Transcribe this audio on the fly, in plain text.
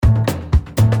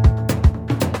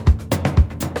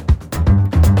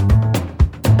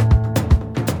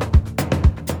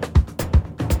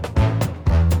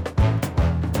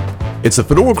It's the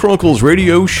Fedora Chronicles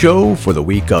radio show for the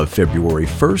week of February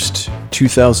 1st,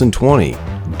 2020.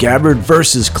 Gabbard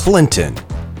versus Clinton,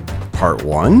 Part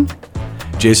 1.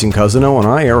 Jason Cousineau and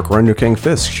I, Eric Renderking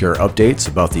Fisk, share updates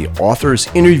about the author's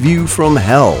interview from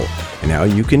hell and how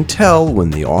you can tell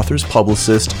when the author's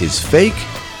publicist is fake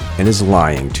and is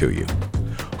lying to you.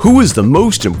 Who is the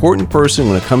most important person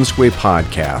when it comes to a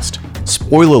podcast?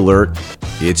 Spoiler alert,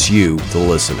 it's you, the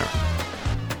listener.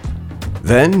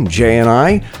 Then, Jay and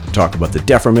I talk about the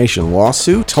defamation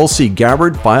lawsuit Tulsi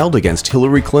Gabbard filed against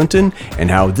Hillary Clinton and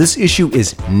how this issue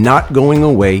is not going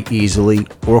away easily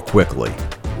or quickly.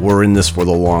 We're in this for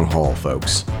the long haul,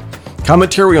 folks.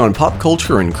 Commentary on pop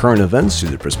culture and current events through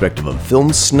the perspective of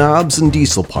film snobs and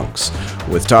diesel punks,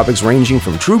 with topics ranging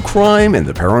from true crime and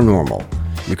the paranormal.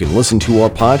 You can listen to our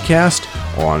podcast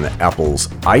on Apple's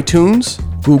iTunes,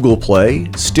 Google Play,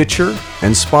 Stitcher,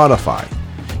 and Spotify.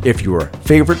 If your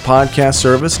favorite podcast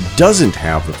service doesn't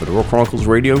have the Fedora Chronicles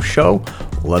radio show,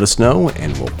 let us know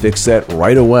and we'll fix that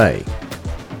right away.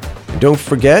 And don't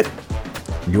forget,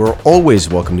 you're always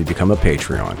welcome to become a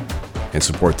Patreon and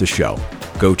support the show.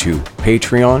 Go to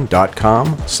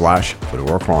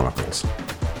patreon.com/Fedora Chronicles.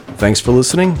 Thanks for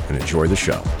listening and enjoy the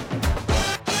show.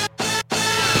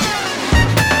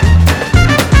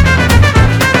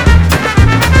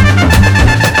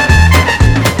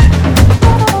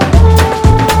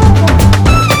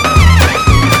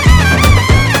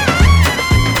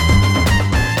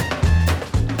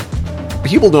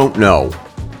 People don't know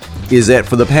is that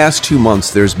for the past 2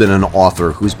 months there's been an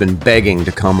author who's been begging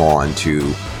to come on to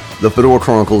the Fedora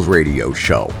Chronicles radio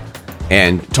show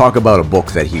and talk about a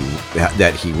book that he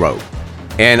wrote.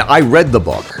 And I read the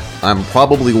book. I'm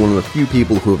probably one of the few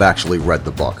people who have actually read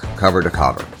the book cover to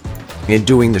cover in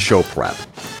doing the show prep.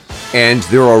 And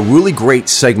there are really great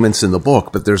segments in the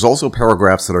book, but there's also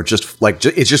paragraphs that are just like,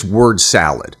 it's just word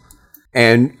salad.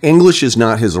 And English is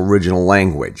not his original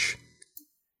language.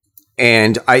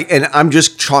 And I'm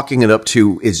just chalking it up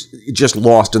to is just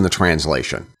lost in the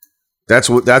translation. That's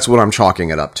what I'm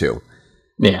chalking it up to.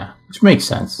 Yeah, which makes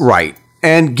sense. Right.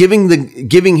 And giving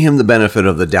him the benefit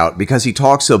of the doubt, because he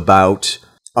talks about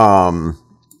I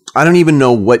don't even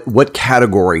know what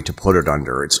category to put it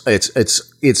under.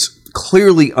 It's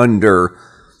clearly under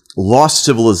lost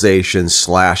civilizations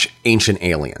 / ancient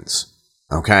aliens.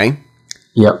 Okay?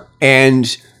 Yep.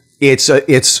 And it's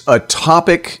a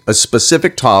topic, a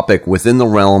specific topic within the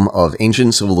realm of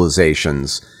ancient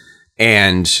civilizations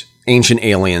and ancient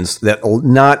aliens that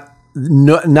not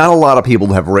a lot of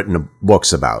people have written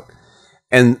books about.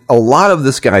 And a lot of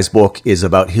this guy's book is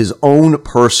about his own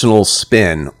personal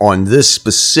spin on this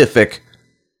specific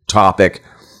topic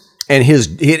and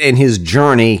his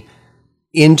journey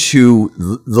into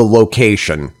the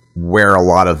location where a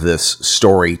lot of this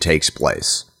story takes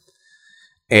place.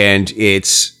 And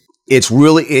it's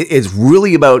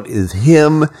really about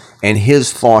him and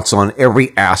his thoughts on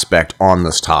every aspect on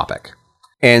this topic.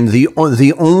 And the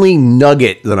only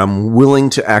nugget that I'm willing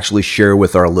to actually share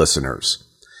with our listeners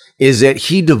is that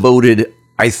he devoted,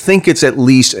 I think it's at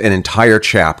least an entire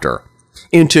chapter,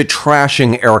 into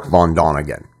trashing Eric von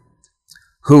Däniken,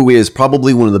 who is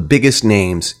probably one of the biggest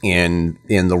names in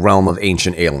the realm of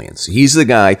ancient aliens. He's the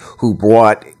guy who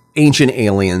brought ancient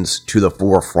aliens to the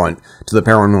forefront, to the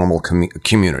paranormal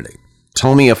community.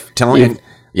 Tell me if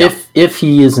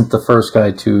he isn't the first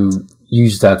guy to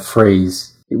use that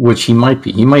phrase, which he might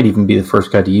be. He might even be the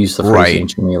first guy to use the phrase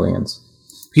ancient aliens.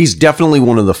 He's definitely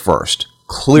one of the first.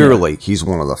 Clearly, he's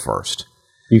one of the first.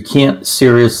 You can't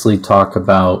seriously talk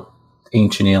about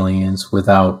ancient aliens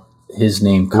without his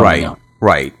name coming up.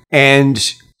 Right. And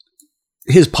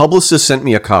his publicist sent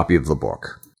me a copy of the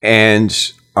book. And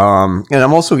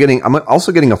I'm also getting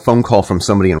a phone call from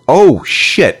somebody. Oh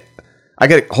shit!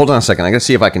 Hold on a second. I got to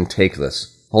see if I can take this.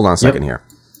 Hold on a second here.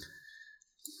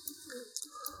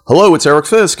 Hello, it's Eric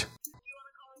Fisk.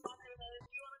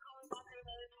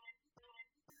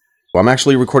 Well, I'm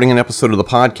actually recording an episode of the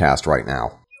podcast right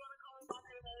now.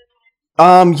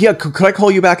 Yeah. Could I call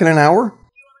you back in an hour?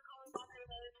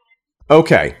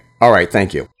 Okay. All right.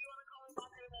 Thank you.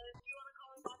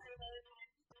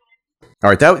 All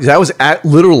right, that was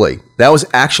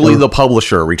actually the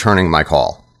publisher returning my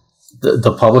call.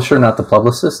 The publisher, not the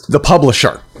publicist? The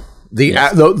publisher.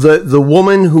 The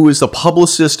woman who is the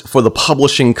publicist for the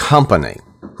publishing company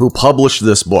who published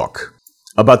this book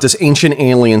about this ancient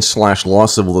alien /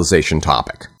 lost civilization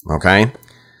topic. Okay?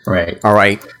 Right. All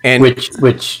right. And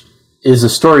which is a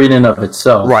story in and of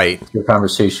itself. Right. Your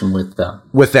conversation with them.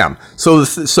 So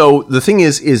the thing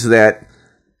is that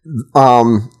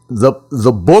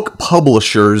the book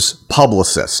publisher's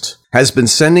publicist has been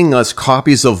sending us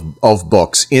copies of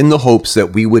books in the hopes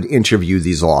that we would interview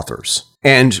these authors.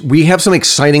 And we have some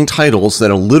exciting titles that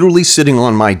are literally sitting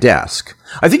on my desk.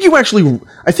 I think you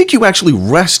actually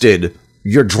rested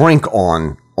your drink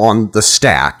on the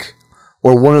stack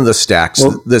or one of the stacks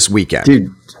this weekend.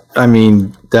 Dude, I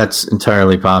mean, that's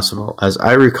entirely possible. As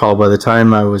I recall, by the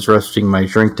time I was resting my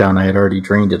drink down, I had already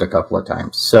drained it a couple of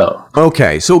times. So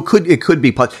okay, so it could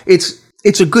be.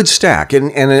 It's a good stack,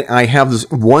 and I have this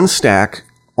one stack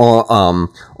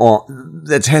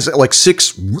that has like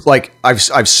 6. Like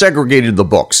I've segregated the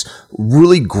books.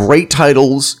 Really great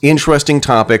titles, interesting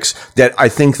topics that I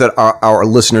think that our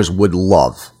listeners would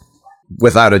love,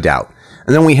 without a doubt.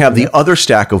 And then we have the other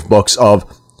stack of books of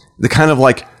the kind of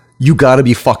like, you got to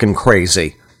be fucking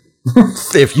crazy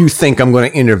if you think I'm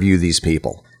going to interview these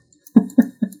people.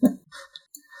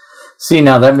 See,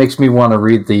 now that makes me want to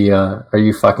read the Are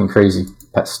You Fucking Crazy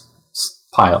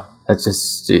pile. That's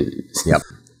just... Yep.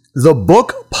 The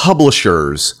book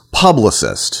publicist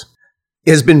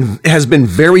has been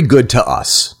very good to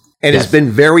us, and Yes.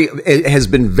 it has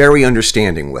been very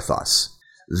understanding with us.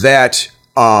 That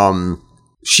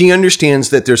she understands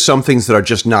that there's some things that are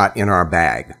just not in our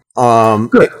bag.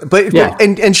 Good. But Yeah.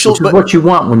 and she'll, Which is what you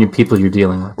want when you're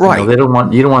dealing with. Right. You don't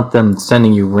want them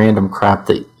sending you random crap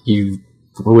that you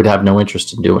would have no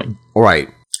interest in doing. right.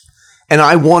 And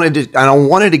I wanted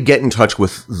to get in touch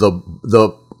with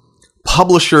the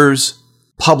publisher's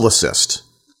publicist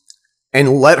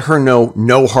and let her know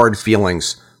no hard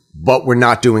feelings, but we're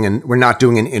not doing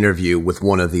an interview with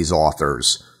one of these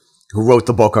authors who wrote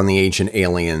the book on the Ancient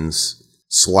Aliens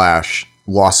 /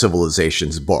 Lost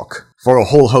Civilizations book for a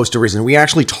whole host of reasons. We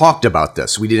actually talked about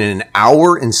this. We did it in an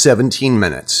hour and 17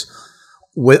 minutes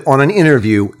on an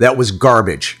interview that was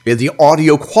garbage. The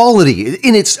audio quality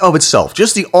of itself,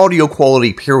 just the audio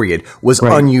quality period, was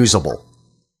unusable.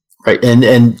 Right.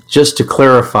 And just to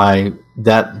clarify,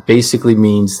 that basically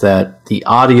means that the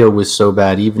audio was so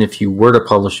bad, even if you were to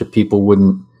publish it, people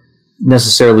wouldn't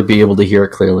necessarily be able to hear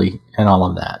it clearly and all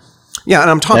of that. Yeah,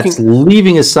 and I'm talking... That's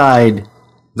leaving aside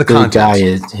the content. guy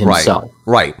himself.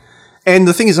 Right. And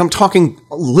the thing is, I'm talking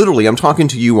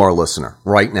to you, our listener,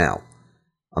 right now.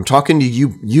 I'm talking to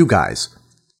you guys.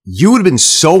 You would have been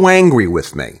so angry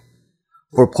with me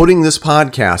for putting this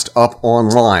podcast up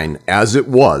online as it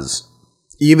was,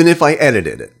 even if I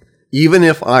edited it, even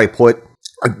if I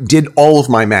did all of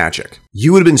my magic.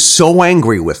 You would have been so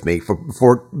angry with me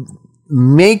for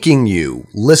making you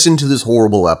listen to this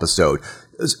horrible episode.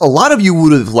 A lot of you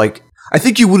would have I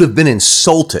think you would have been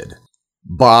insulted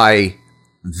by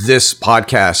this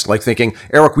podcast, thinking,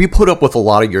 Eric, we put up with a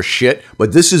lot of your shit,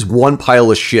 but this is one pile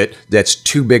of shit that's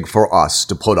too big for us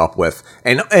to put up with,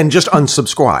 and just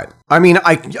unsubscribe. I mean,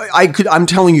 I'm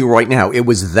telling you right now, it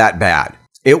was that bad.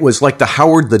 It was like the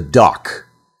Howard the Duck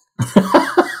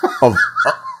of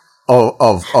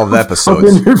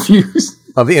episodes.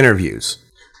 Of interviews.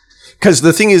 Because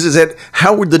the thing is that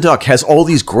Howard the Duck has all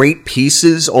these great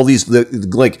pieces, all this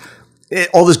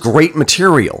great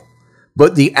material,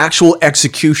 but the actual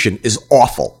execution is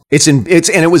awful. It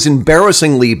was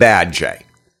embarrassingly bad, Jay.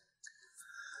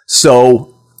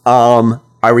 So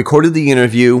I recorded the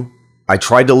interview. I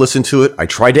tried to listen to it. I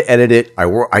tried to edit it.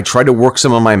 I tried to work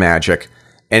some of my magic,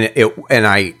 and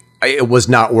it was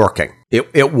not working.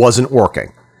 It wasn't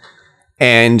working.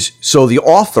 And so the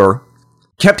author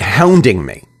kept hounding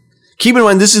me. Keep in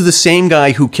mind, this is the same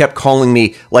guy who kept calling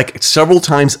me several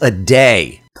times a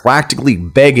day, practically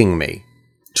begging me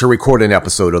to record an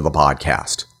episode of the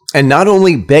podcast. And not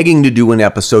only begging to do an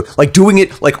episode, doing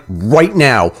it right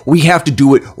now. We have to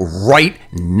do it right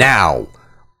now.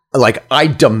 I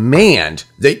demand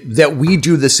that we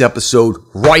do this episode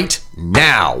right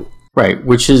now. Right,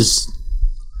 which is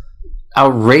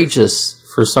outrageous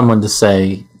for someone to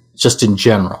say just in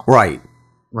general. Right.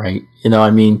 Right.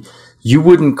 You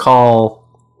wouldn't call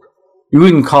a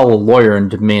lawyer and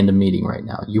demand a meeting right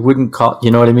now. You wouldn't call, you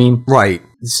know what I mean? Right.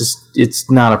 It's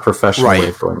not a professional way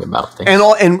of going about things.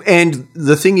 And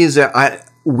the thing is that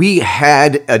we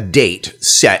had a date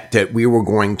set that we were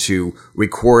going to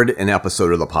record an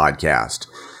episode of the podcast.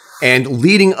 And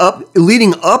leading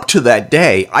up to that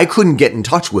day, I couldn't get in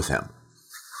touch with him.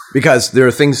 Because there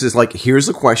are things here's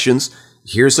the questions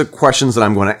that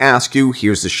I'm going to ask you,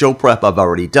 here's the show prep I've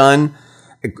already done.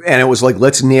 And it was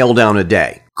let's nail down a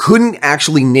day. Couldn't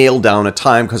actually nail down a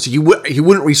time because he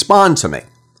wouldn't respond to me.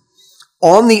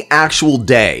 On the actual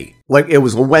day, it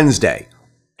was a Wednesday,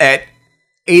 at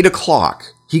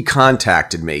 8:00, he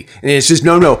contacted me. And it says,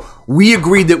 no, we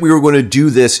agreed that we were going to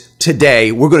do this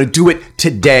today. We're going to do it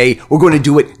today. We're going to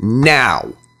do it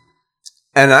now.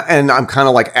 And I'm kind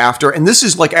of after, and this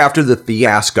is after the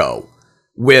fiasco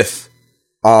with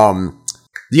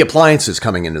the appliances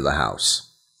coming into the house.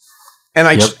 And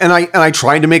I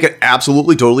tried to make it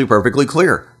absolutely, totally, perfectly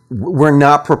clear. We're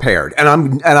not prepared.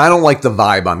 And I don't like the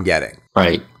vibe I'm getting.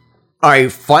 Right. I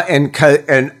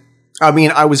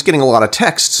was getting a lot of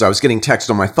texts. I was getting text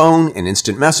on my phone and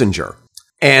instant messenger.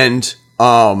 And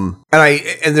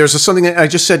there's something that I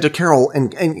just said to Carol,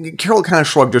 and Carol kind of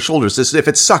shrugged her shoulders. This, if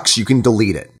it sucks, you can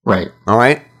delete it. Right. All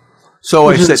right. So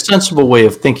Which is a sensible way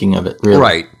of thinking of it, really.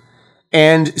 Right.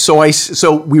 And so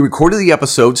we recorded the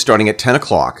episode starting at 10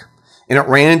 o'clock, and it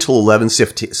ran until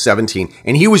 11:17,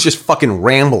 and he was just fucking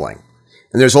rambling.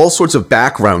 And there's all sorts of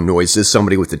background noises,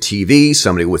 somebody with the TV,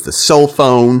 somebody with the cell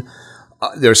phone.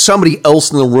 There's somebody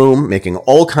else in the room making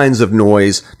all kinds of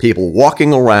noise, people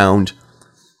walking around.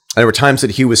 There were times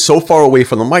that he was so far away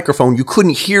from the microphone, you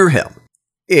couldn't hear him.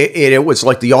 It was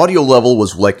like the audio level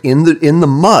was like in the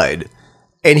mud,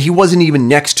 and he wasn't even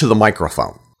next to the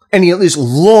microphone. And he had this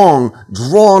long,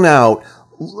 drawn-out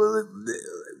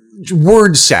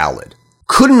word salad.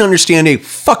 Couldn't understand a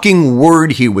fucking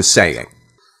word he was saying.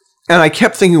 And I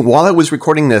kept thinking, while I was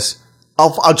recording this,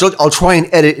 I'll try and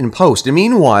edit in post. And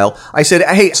meanwhile, I said,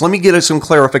 hey, let me get some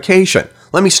clarification.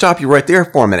 Let me stop you right there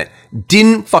for a minute.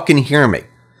 Didn't fucking hear me.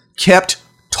 Kept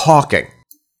talking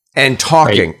and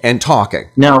talking and talking.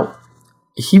 Now,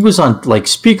 he was on like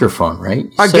speakerphone, right?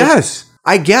 I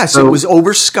guess so, it was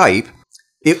over Skype.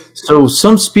 So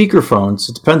some speakerphones,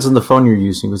 it depends on the phone you're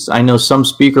using. I know some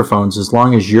speakerphones, as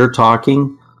long as you're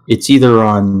talking, it's either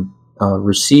on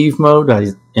receive mode,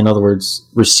 in other words,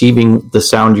 receiving the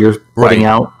sound you're putting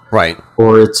out, right,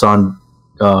 or it's on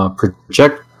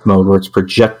project mode, where it's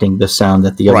projecting the sound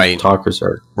that the other talkers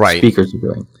are, speakers are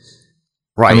doing.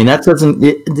 Right. I mean, that doesn't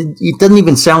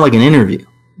even sound like an interview.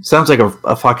 It sounds like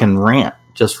a fucking rant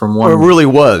just from one. It really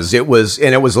was. It was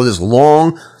this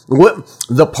long.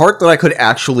 The part that I could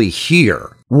actually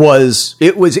hear was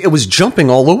it was jumping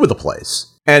all over the place.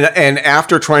 And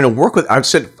after trying to work with, I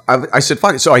said,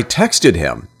 fuck it. So I texted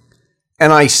him,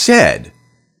 and I said,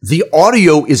 the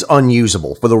audio is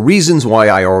unusable for the reasons why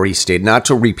I already stated, not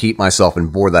to repeat myself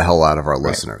and bore the hell out of our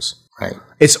listeners. Right.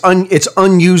 It's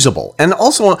unusable. And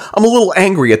also, I'm a little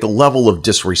angry at the level of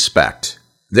disrespect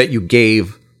that you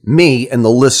gave me and the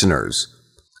listeners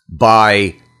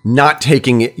by not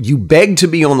taking it. You begged to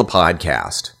be on the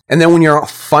podcast, and then when we're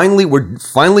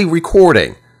finally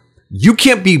recording, you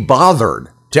can't be bothered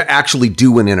to actually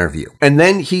do an interview. And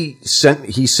then he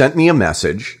sent me a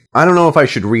message. I don't know if I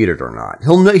should read it or not.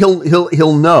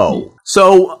 He'll know.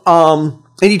 So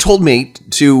and he told me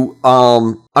to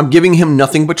I'm giving him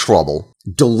nothing but trouble.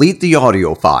 Delete the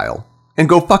audio file and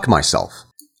go fuck myself.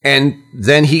 And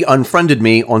then he unfriended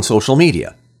me on social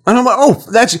media. And I'm like, oh,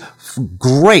 that's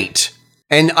great.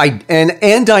 And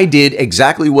I did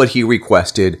exactly what he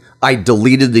requested. I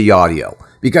deleted the audio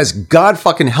because God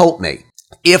fucking help me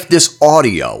if this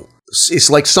audio, it's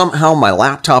like somehow my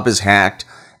laptop is hacked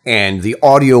and the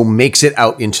audio makes it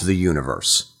out into the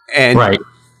universe. And right.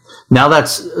 Now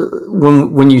that's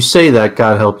when you say that,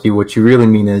 God help you, what you really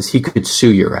mean is he could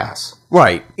sue your ass.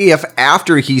 Right. If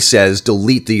after he says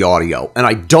delete the audio and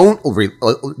I don't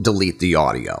delete the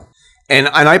audio, and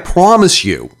I promise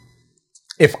you,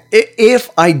 if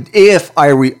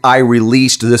I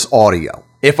released this audio,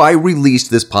 if I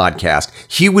released this podcast,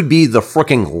 he would be the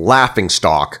freaking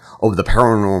laughingstock of the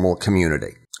paranormal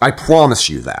community. I promise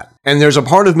you that. And there's a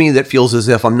part of me that feels as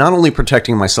if I'm not only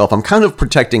protecting myself, I'm kind of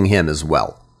protecting him as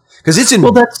well. Because it's in.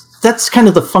 Well, that's kind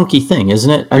of the funky thing, isn't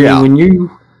it? I mean,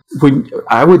 when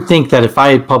I would think that if I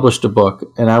had published a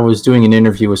book and I was doing an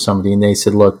interview with somebody and they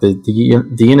said, look,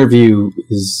 the interview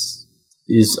is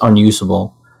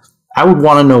unusable, I would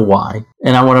want to know why,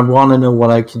 and I would want to know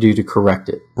what I could do to correct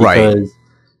it. Because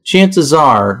chances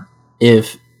are,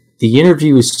 if the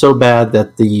interview is so bad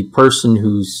that the person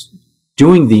who's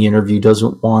doing the interview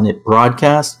doesn't want it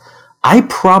broadcast, I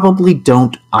probably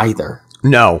don't either.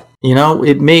 No. You know,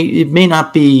 it may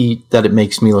not be that it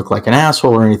makes me look like an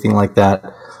asshole or anything like that.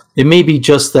 It may be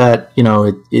just that, you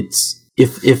know, it's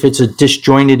if it's a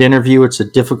disjointed interview, it's a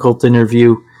difficult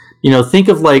interview. You know, think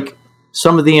of like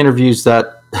some of the interviews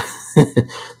that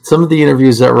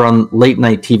were on late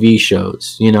night TV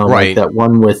shows, you know, like that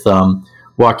one with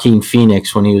Joaquin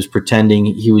Phoenix when he was pretending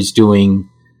he was doing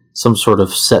some sort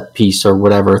of set piece or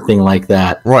whatever thing like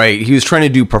that. Right. He was trying to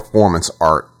do performance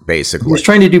art, basically. He was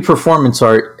trying to do performance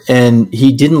art, and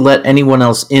he didn't let anyone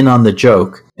else in on the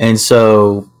joke. And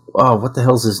so, what the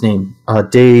hell's his name?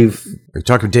 Dave. Are you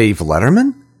talking Dave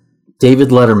Letterman? David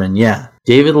Letterman, yeah.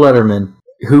 David Letterman,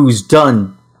 who's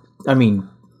done, I mean,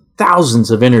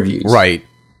 thousands of interviews. Right.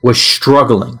 Was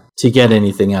struggling to get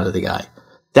anything out of the guy.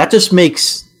 That doesn't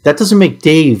make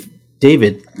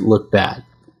David look bad.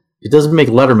 It doesn't make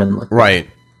Letterman look right.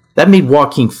 bad. That made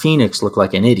Joaquin Phoenix look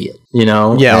like an idiot, you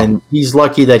know? Yeah. And he's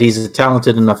lucky that he's a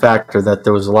talented enough actor that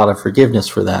there was a lot of forgiveness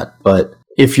for that. But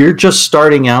if you're just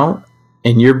starting out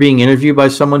and you're being interviewed by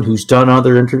someone who's done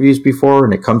other interviews before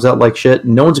and it comes out like shit,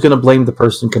 no one's going to blame the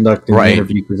person conducting the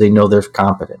interview because they know they're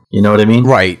competent. You know what I mean?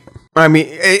 Right. I mean,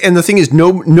 and the thing is,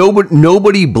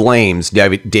 nobody blames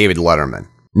David Letterman.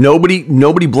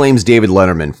 Nobody blames David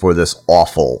Letterman for this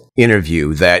awful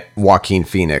interview that Joaquin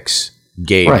Phoenix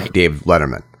gave David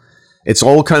Letterman. It's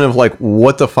all kind of like,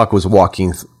 what the fuck was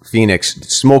Joaquin Phoenix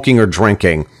smoking or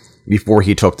drinking before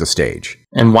he took the stage?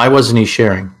 And why wasn't he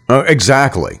sharing?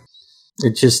 Exactly.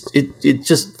 It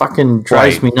just fucking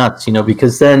drives me nuts, you know,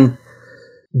 because then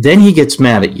he gets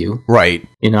mad at you. Right.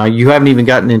 You know, you haven't even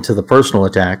gotten into the personal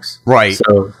attacks. Right.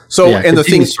 So yeah, and the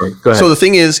thing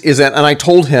is that, and I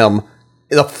told him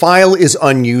the file is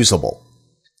unusable.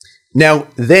 Now,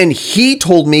 then he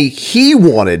told me he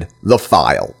wanted the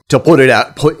file to put it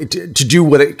out, to do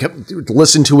what it, to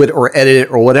listen to it or edit it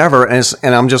or whatever. And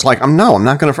I'm just like, I'm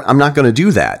not going to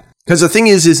do that. Because the thing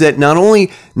is that not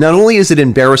only is it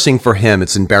embarrassing for him,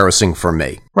 it's embarrassing for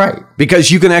me. Right.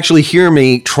 Because you can actually hear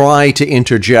me try to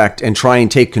interject and try and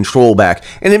take control back.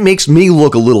 And it makes me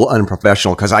look a little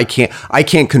unprofessional because I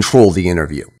can't control the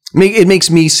interview. It made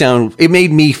me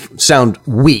sound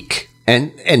weak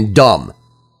and dumb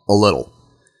a little.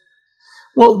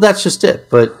 Well, that's just it.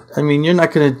 But I mean, you're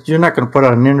not gonna put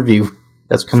on an interview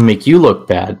that's going to make you look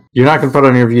bad. You're not going to put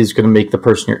on an interview that's going to make the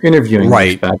person you're interviewing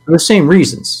look bad for the same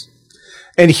reasons.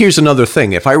 And here's another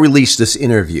thing. If I release this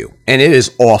interview and it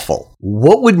is awful,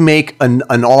 what would make an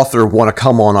author want to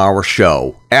come on our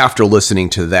show after listening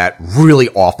to that really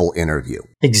awful interview?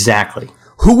 Exactly.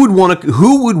 Who would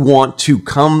want to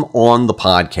come on the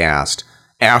podcast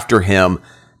after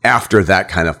that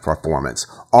kind of performance?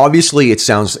 Obviously, it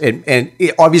sounds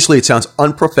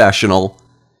unprofessional.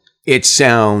 It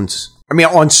sounds, I mean,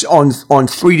 on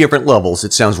three different levels,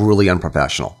 it sounds really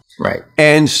unprofessional. Right.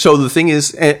 And so the thing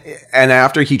is, and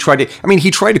after he tried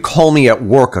to call me at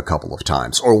work a couple of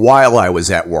times or while I was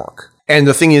at work. And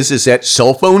the thing is that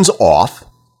cell phone's off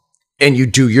and you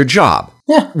do your job.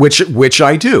 Yeah. Which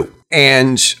I do.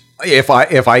 And if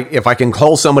I can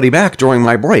call somebody back during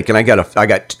my break, and I got a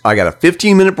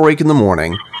 15-minute break in the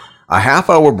morning, a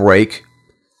half-hour break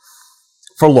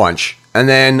for lunch, and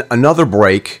then another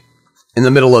break in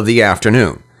the middle of the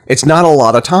afternoon. It's not a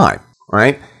lot of time,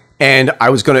 right? And I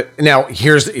was going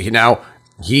to,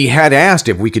 he had asked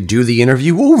if we could do the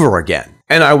interview over again.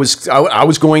 And I was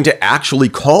going to actually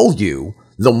call you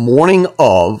the morning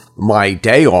of my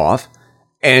day off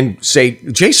and say,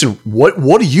 Jason,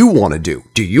 what do you want to do?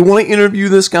 Do you want to interview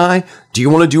this guy? Do you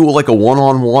want to do like a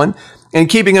one-on-one? And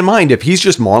keeping in mind, if he's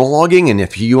just monologuing and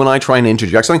if you and I try and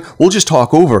interject something, we'll just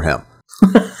talk over him.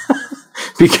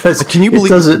 Because can you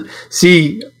believe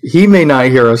he may not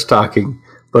hear us talking,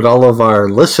 but all of our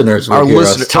listeners will hear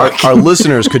us talking. Our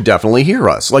listeners could definitely hear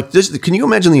us. Like this, can you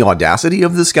imagine the audacity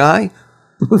of this guy?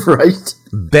 Right.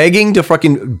 Begging to be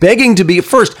on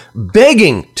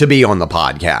the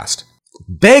podcast.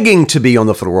 Begging to be on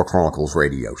the Fedora Chronicles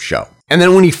radio show. And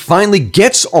then when he finally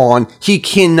gets on, he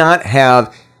cannot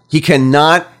have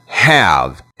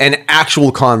an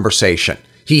actual conversation.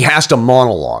 He has to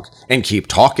monologue and keep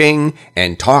talking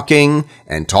and talking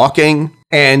and talking.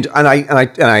 And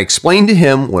I explained to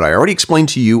him what I already explained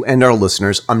to you and our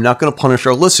listeners. I'm not going to punish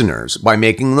our listeners by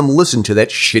making them listen to that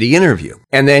shitty interview.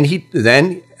 And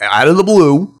then out of the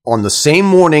blue, on the same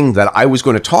morning that I was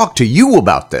going to talk to you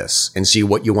about this and see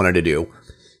what you wanted to do,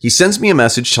 he sends me a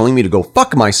message telling me to go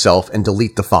fuck myself and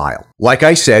delete the file. Like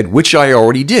I said, which I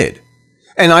already did.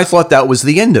 And I thought that was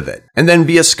the end of it. And then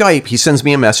via Skype, he sends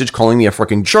me a message calling me a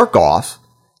freaking jerk off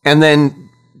and then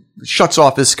shuts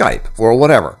off his Skype or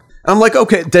whatever. I'm like,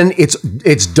 okay, then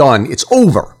it's done. It's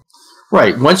over.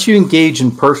 Right. Once you engage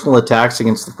in personal attacks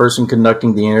against the person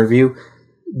conducting the interview,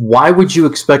 why would you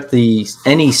expect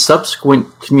any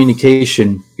subsequent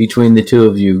communication between the two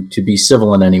of you to be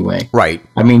civil in any way? Right.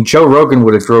 I mean, Joe Rogan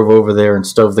would have drove over there and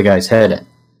stove the guy's head in.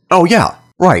 Oh, yeah.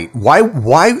 Right.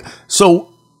 Why? So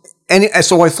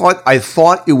I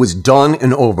thought it was done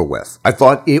and over with. I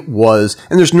thought it was,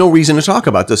 and there's no reason to talk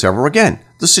about this ever again.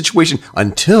 The situation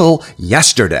until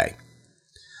yesterday.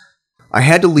 I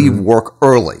had to leave work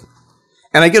early,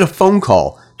 and I get a phone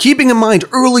call. Keeping in mind,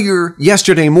 earlier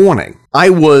yesterday morning, I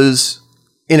was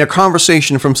in a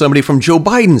conversation from somebody from Joe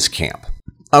Biden's camp.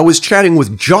 I was chatting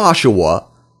with Joshua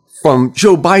from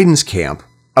Joe Biden's camp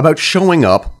about showing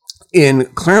up in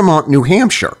Claremont, New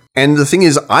Hampshire. And the thing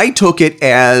is, I took it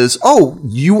as, oh,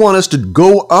 you want us to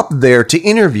go up there to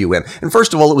interview him. And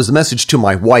first of all, it was a message to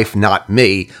my wife, not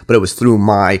me, but it was through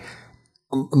my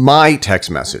my text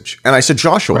message. And I said,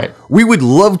 Joshua, we would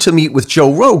love to meet with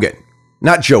Joe Rogan.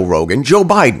 Not Joe Rogan, Joe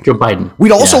Biden. Joe Biden.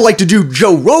 We'd also like to do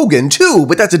Joe Rogan, too,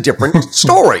 but that's a different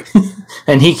story.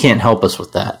 And he can't help us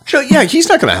with that. Yeah, he's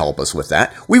not going to help us with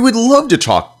that. We would love to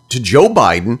talk to Joe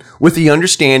Biden with the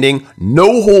understanding,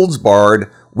 no holds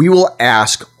barred. We will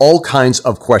ask all kinds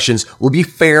of questions. We'll be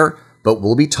fair, but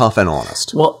we'll be tough and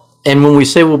honest. Well, and when we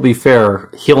say we'll be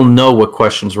fair, he'll know what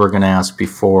questions we're going to ask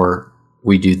before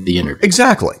we do the interview.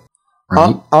 Exactly.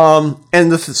 Right?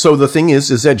 And so the thing is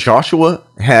that Joshua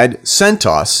had sent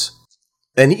us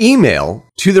an email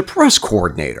to the press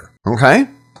coordinator. Okay.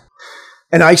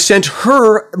 And I sent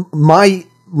her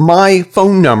my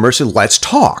phone number, said, let's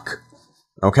talk.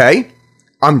 Okay.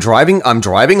 I'm driving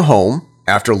home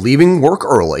after leaving work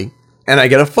early, and I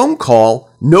get a phone call,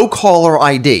 no caller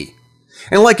ID.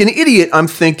 And like an idiot, I'm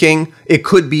thinking it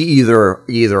could be either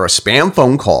a spam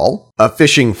phone call, a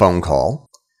phishing phone call,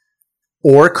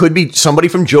 or it could be somebody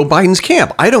from Joe Biden's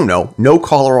camp. I don't know. No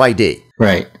caller ID.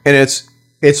 Right. And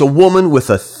it's a woman with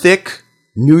a thick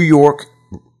New York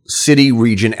City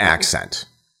region accent.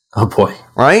 Oh boy.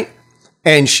 Right?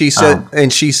 And she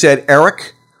said,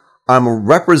 Eric, I'm a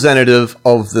representative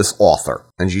of this author.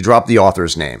 And she dropped the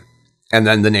author's name and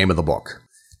then the name of the book.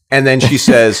 And then she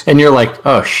says, and you're like,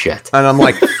 oh shit. And I'm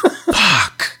like,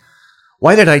 fuck.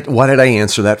 Why did I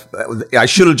answer that? I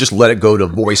should have just let it go to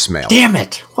voicemail. Damn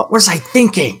it. What was I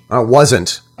thinking? I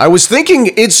wasn't. I was thinking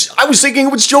it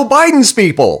was Joe Biden's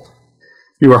people.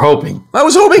 You were hoping. I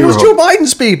was hoping it was Joe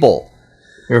Biden's people.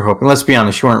 You were hoping. Let's be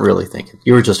honest, you weren't really thinking.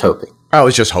 You were just hoping. I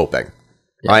was just hoping.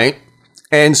 Yeah. Right?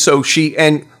 And so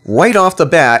and right off the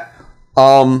bat,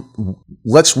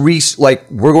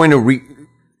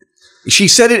 she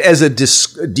said it as a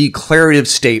declarative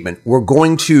statement. We're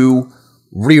going to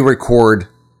re-record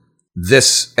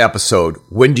this episode.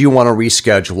 When do you want to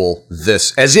reschedule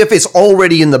this? As if it's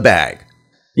already in the bag.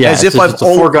 Yeah, it's a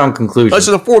foregone conclusion. This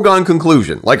is a foregone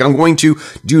conclusion. Like, I'm going to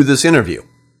do this interview.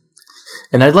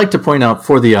 And I'd like to point out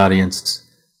for the audience,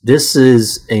 this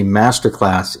is a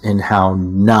masterclass in how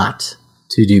not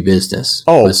to do business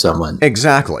with someone.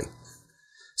 Exactly.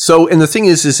 So, and the thing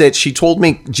is that she told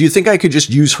me, do you think I could just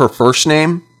use her first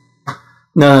name?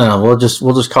 No. We'll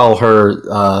just call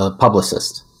her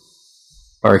publicist,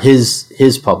 or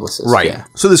his publicist. Right. Yeah.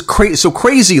 So this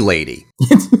crazy lady.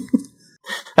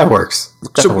 That works.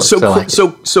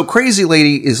 So crazy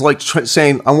lady is like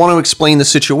saying, I want to explain the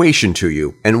situation to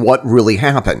you and what really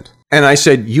happened. And I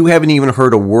said, you haven't even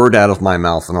heard a word out of my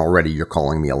mouth, and already you're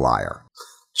calling me a liar.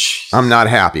 I'm not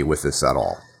happy with this at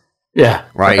all. Yeah.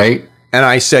 Right. And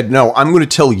I said, no, I'm going to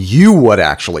tell you what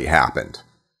actually happened.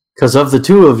 Because of the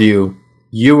two of you,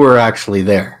 you were actually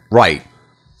there. Right.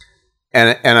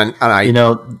 And I...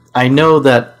 I know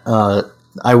that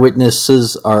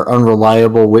eyewitnesses are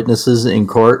unreliable witnesses in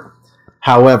court.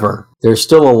 However, they're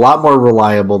still a lot more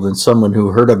reliable than someone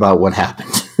who heard about what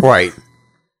happened. Right.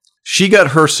 She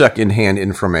got her secondhand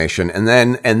information. And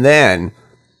then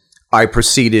I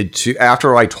proceeded to,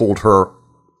 after I told her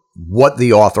what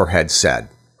the author had said,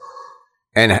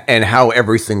 and how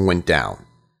everything went down.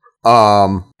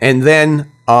 And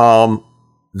then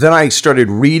I started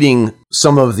reading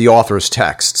some of the author's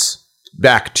texts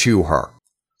back to her.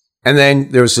 And then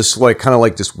there's this kind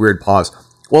of this weird pause.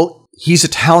 Well, he's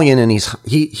Italian and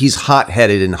he's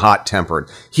hot-headed and hot-tempered.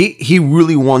 He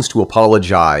really wants to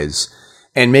apologize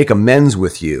and make amends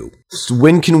with you. So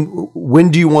when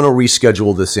do you want to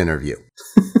reschedule this interview?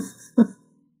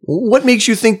 What makes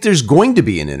you think there's going to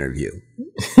be an interview?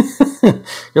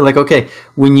 You're like, okay,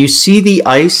 when you see the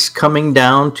ice coming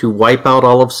down to wipe out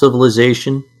all of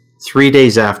civilization, 3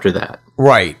 days after that.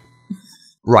 Right.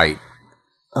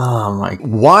 Oh, my.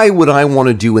 Why would I want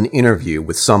to do an interview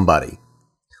with somebody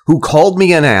who called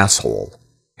me an asshole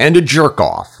and a jerk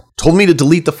off, told me to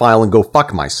delete the file and go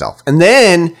fuck myself? And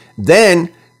then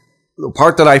the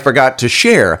part that I forgot to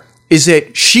share is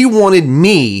that she wanted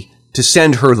me to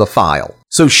send her the file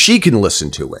so she can listen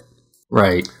to it.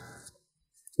 Right.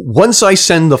 Once I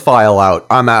send the file out,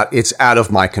 I'm out. It's out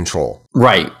of my control.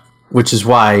 Right. Which is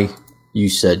why you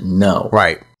said no.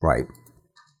 Right.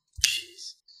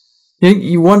 Jeez.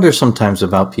 You wonder sometimes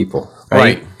about people,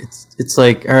 right? It's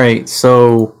like, all right,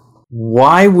 so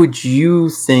why would you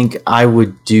think I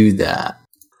would do that?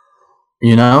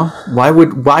 Why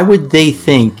would they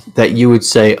think that you would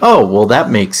say, oh, well,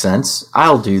 that makes sense.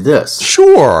 I'll do this.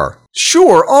 Sure.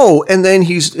 Oh, and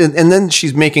then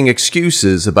she's making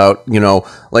excuses about,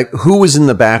 who was in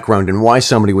the background and why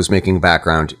somebody was making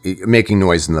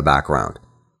noise in the background.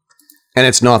 And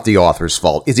it's not the author's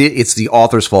fault. It's the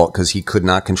author's fault because he could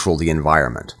not control the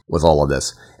environment with all of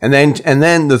this. And then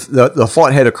the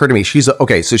thought had occurred to me. She's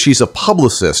a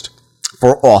publicist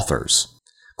for authors.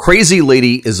 Crazy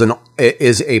Lady is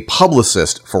a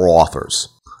publicist for authors.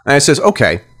 And I says,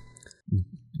 okay,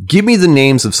 give me the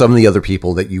names of some of the other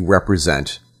people that you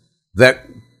represent that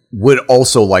would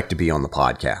also like to be on the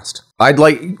podcast.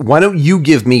 Why don't you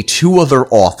give me 2 other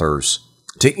authors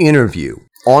to interview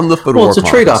on the Fedora Well, it's a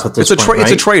trade-off at this point, right?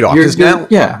 It's a trade-off.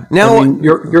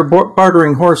 You're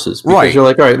bartering horses. Because you're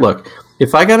like, all right, look,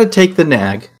 if I got to take the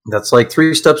nag, that's like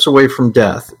 3 steps away from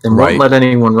death, and won't let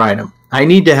anyone ride him, I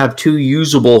need to have 2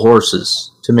 usable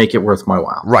horses to make it worth my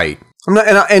while. Right.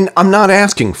 I'm not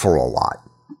asking for a lot.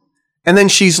 And then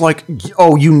she's like,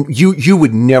 oh, you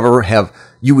would never have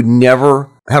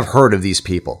heard of these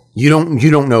people. You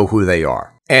don't know who they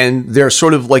are. And they're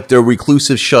sort of like they're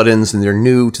reclusive shut-ins and they're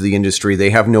new to the industry.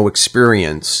 They have no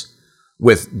experience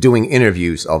with doing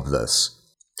interviews of this.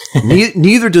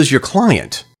 Neither does your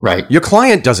client. Right. Your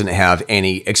client doesn't have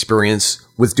any experience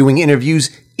with doing interviews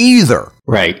either.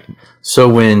 Right. So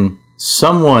when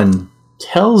someone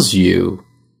tells you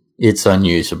it's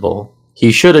unusable,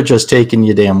 he should have just taken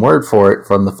your damn word for it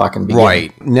from the fucking beginning.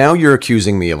 Right. Now you're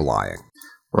accusing me of lying.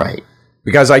 Right.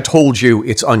 Because I told you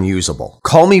it's unusable.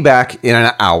 Call me back in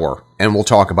an hour and we'll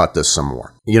talk about this some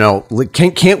more.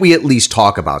 Can't we at least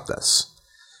talk about this?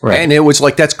 Right. And it was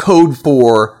like, that's code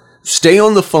for stay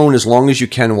on the phone as long as you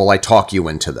can while I talk you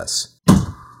into this.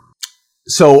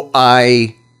 So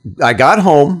I got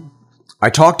home. I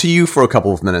talked to you for a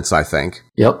couple of minutes, I think.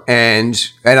 Yep. And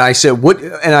I said,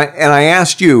 and I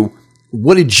asked you,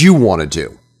 what did you want to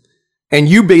do? And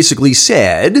you basically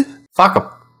said, fuck them.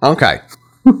 Okay.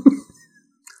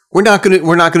 We're not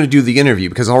gonna do the interview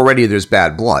because already there's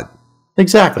bad blood.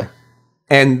 Exactly.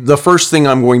 And the first thing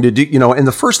I'm going to do, and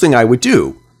the first thing I would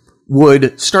do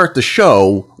would start the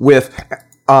show with,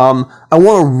 I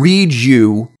want to read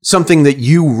you something that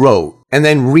you wrote, and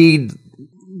then read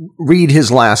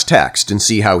his last text and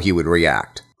see how he would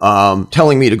react.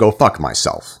 Telling me to go fuck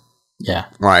myself. Yeah.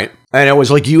 Right. And it was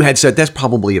like you had said, that's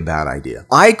probably a bad idea.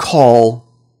 I call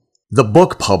the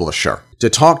book publisher to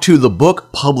talk to the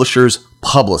book publisher's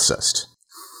publicist.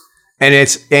 And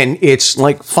it's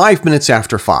like 5 minutes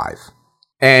after 5.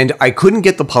 And I couldn't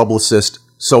get the publicist,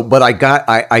 but I got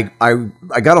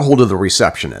a hold of the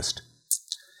receptionist.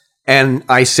 And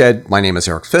I said, my name is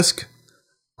Eric Fisk.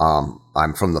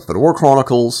 I'm from the Fedora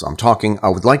Chronicles. I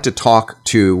would like to talk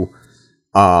to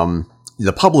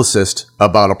the publicist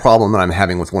about a problem that I'm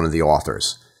having with one of the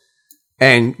authors.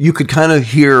 And you could kind of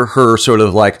hear her sort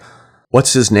of like,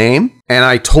 what's his name? And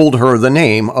I told her the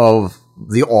name of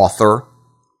the author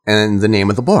and the name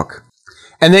of the book.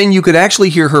 And then you could actually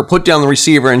hear her put down the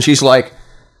receiver and she's like,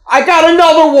 I got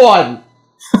another one.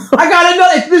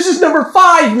 This is number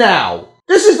 5 now.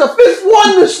 This is the 5th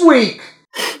one this week.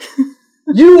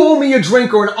 You owe me a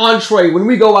drink or an entree when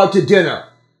we go out to dinner.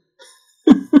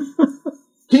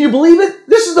 Can you believe it?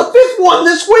 This is the 5th one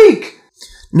this week.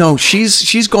 No,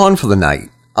 she's gone for the night.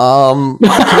 Can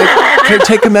I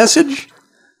take a message?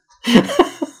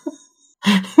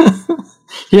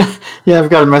 Yeah, I've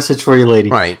got a message for you, lady.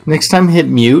 Right. Next time, hit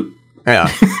mute. Yeah.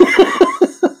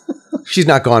 She's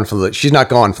not gone for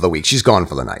the week. She's gone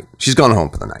for the night. She's gone home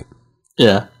for the night.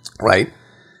 Yeah. Right.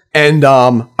 And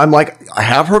I'm like, I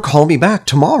have her call me back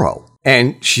tomorrow.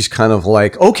 And she's kind of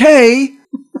like, okay.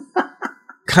 They're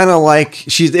kind of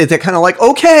like,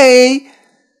 okay.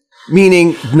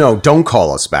 Meaning, no, don't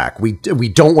call us back. We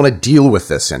don't want to deal with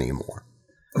this anymore.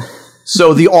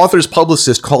 So the author's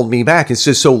publicist called me back and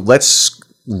says, so let's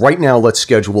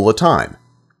schedule a time.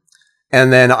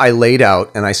 And then I laid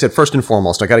out and I said, first and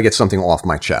foremost, I got to get something off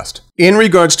my chest. In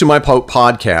regards to my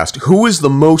podcast, who is the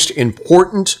most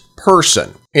important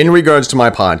person in regards to my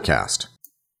podcast?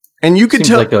 And you could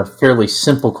tell like a fairly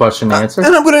simple question to answer.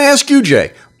 And I'm going to ask you,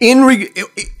 Jay, in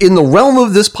the realm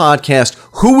of this podcast,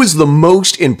 who is the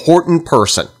most important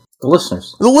person? The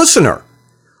listeners. The listener.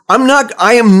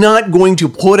 I am not going to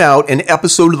put out an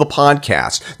episode of the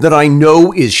podcast that I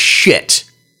know is shit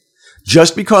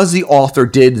just because the author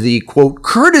did the, quote,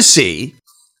 courtesy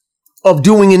of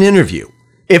doing an interview.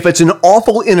 If it's an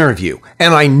awful interview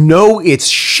and I know it's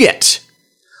shit,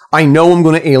 I know I'm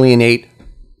going to alienate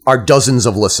our dozens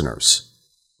of listeners.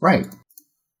 Right.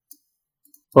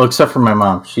 Well, except for my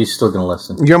mom. She's still going to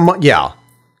listen. Your mom, yeah.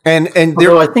 And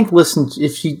although I think is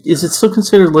it still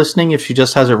considered listening if she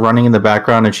just has it running in the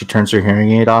background and she turns her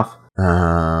hearing aid off?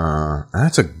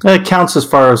 It counts as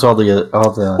far as all the.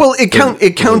 Well, it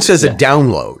counts as a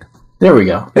download. There we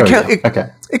go. Okay.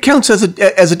 It counts as a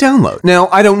download. Now,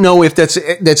 I don't know if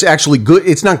that's actually good.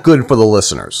 It's not good for the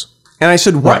listeners. And I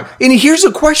said, "What?" Right. And here's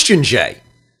a question, Jay.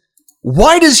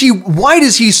 Why does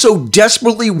he so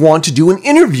desperately want to do an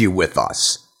interview with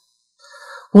us?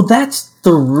 Well, that's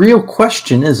the real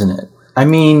question, isn't it? I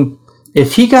mean,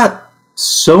 if he got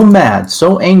so mad,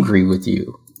 so angry with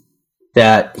you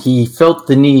that he felt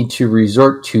the need to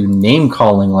resort to name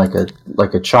calling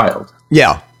like a child.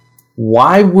 Yeah.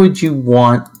 Why would you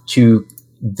want to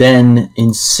then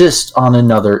insist on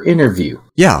another interview?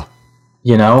 Yeah.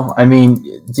 You know, I mean,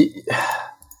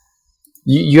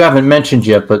 you haven't mentioned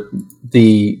yet, but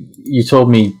you told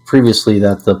me previously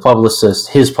that the publicist,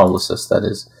 his publicist, that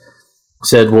is,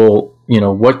 said, well, you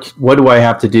know, what do I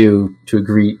have to do to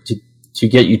agree to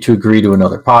get you to agree to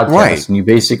another podcast? Right. And you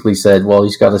basically said, well,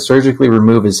 he's got to surgically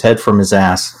remove his head from his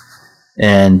ass,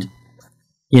 and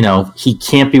you know, he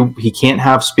can't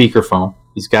have speakerphone.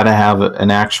 He's got to have an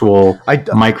actual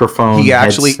microphone. He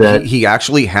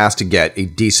actually has to get a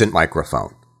decent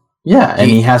microphone. Yeah, and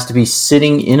he has to be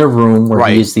sitting in a room where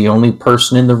he is the only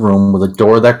person in the room with a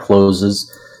door that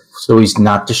closes, so he's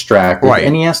not distracted. Right.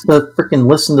 And he has to freaking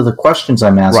listen to the questions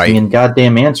I'm asking and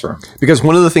goddamn answer them. Because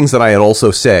one of the things that I had also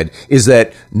said is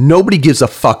that nobody gives a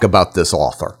fuck about this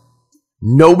author.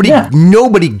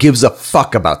 Nobody gives a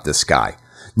fuck about this guy.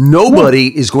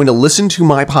 Nobody is going to listen to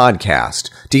my podcast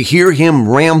to hear him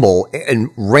ramble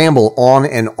on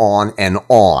and on and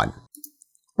on.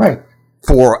 Right.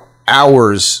 For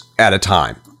hours at a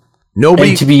time. Nobody.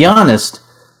 And to be honest,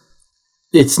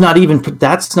 that's not even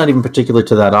particular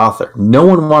to that author. No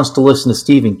one wants to listen to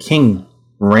Stephen King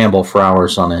ramble for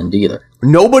hours on end either.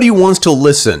 Nobody wants to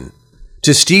listen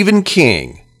to Stephen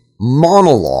King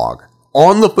monologue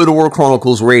on the Fedora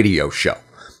Chronicles radio show.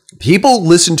 People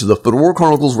listen to the Fedora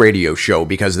Chronicles radio show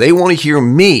because they want to hear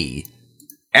me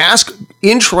ask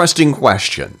interesting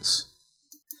questions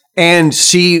and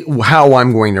see how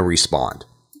I'm going to respond.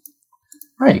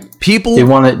 Right. People they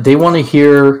want to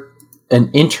hear an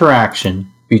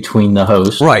interaction between the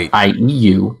host, right, i.e.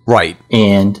 you, right,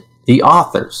 and the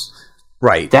authors.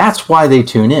 Right. That's why they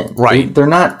tune in. Right. They're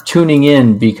not tuning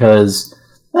in because,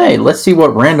 hey, let's see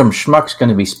what random schmuck's going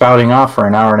to be spouting off for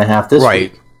an hour and a half this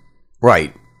week.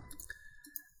 Right.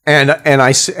 And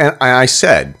I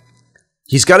said,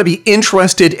 he's got to be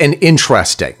interested and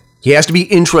interesting. He has to be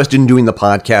interested in doing the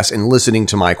podcast and listening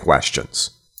to my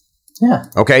questions. Yeah.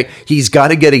 Okay? He's got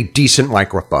to get a decent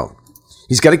microphone.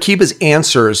 He's got to keep his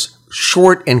answers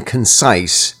short and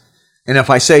concise. And if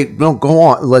I say, no, go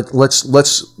on, let's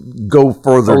go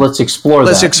further. Or let's explore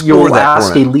that. You'll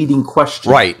ask a leading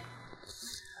question. Right.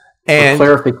 And for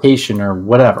clarification or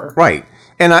whatever. Right.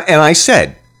 And I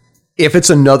said, if it's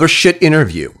another shit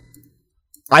interview,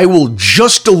 I will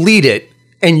just delete it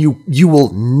and you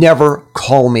will never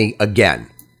call me again.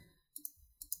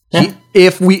 Yeah.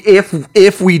 If we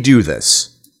do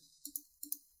this,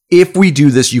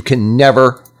 you can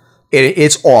never,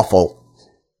 it's awful.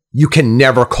 You can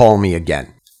never call me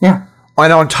again. Yeah.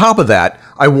 And on top of that,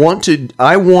 I want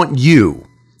you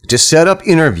to set up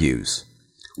interviews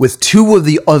with two of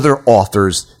the other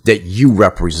authors that you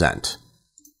represent.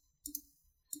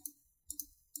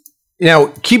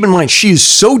 Now, keep in mind, she is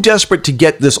so desperate to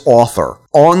get this author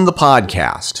on the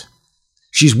podcast.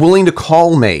 She's willing to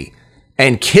call me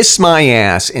and kiss my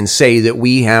ass and say that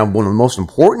we have one of the most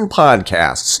important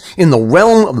podcasts in the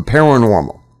realm of the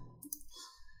paranormal.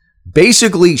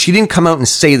 Basically, she didn't come out and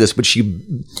say this, but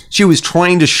she was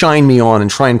trying to shine me on and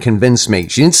try and convince me.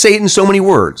 She didn't say it in so many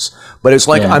words, but it's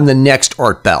like I'm the next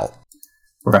Art Bell.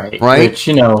 Right. Which,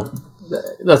 you know,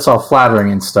 that's all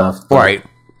flattering and stuff. Right.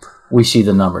 We see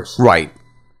the numbers. Right.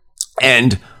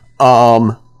 And,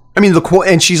 I mean,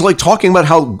 and she's like talking about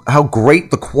how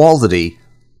great the quality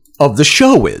of the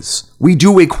show is. We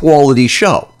do a quality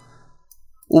show.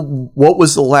 Well, what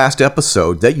was the last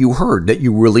episode that you heard that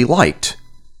you really liked?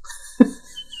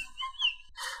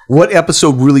 What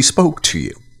episode really spoke to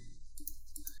you?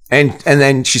 And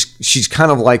then she's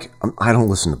kind of like, I don't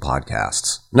listen to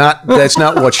podcasts. That's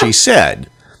not what she said.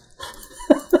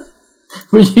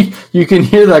 You can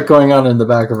hear that going on in the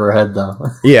back of her head, though.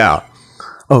 Yeah.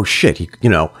 Oh shit. You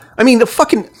know. I mean, the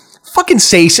fucking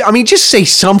say. I mean, just say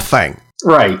something.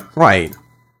 Right. Right.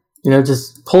 You know,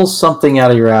 just pull something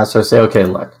out of your ass or say, okay,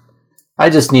 look, I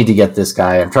just need to get this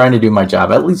guy. I'm trying to do my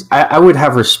job. At least I would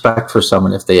have respect for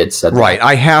someone if they had said right. that.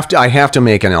 I have to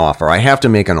make an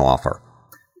offer.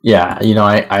 Yeah. You know,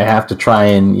 I have to try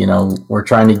and, you know, we're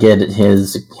trying to get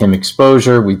him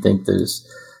exposure. We think there's,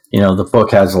 you know, the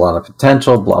book has a lot of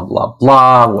potential, blah, blah,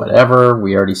 blah, whatever.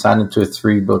 We already signed him to a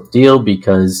 3-book deal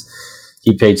because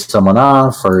he paid someone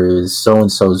off or his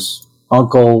so-and-so's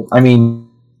uncle. I mean,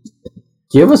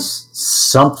 give us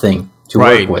something to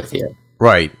work with here.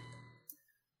 Right.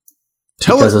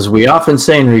 Because as we often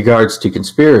say in regards to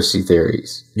conspiracy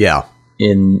theories,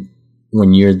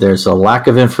 when there's a lack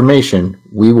of information,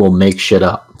 we will make shit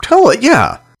up. Tell it,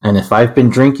 yeah. And if I've been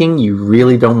drinking, you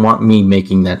really don't want me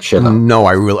making that shit up. No,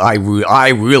 I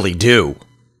really do.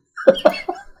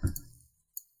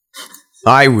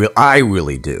 I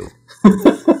really do.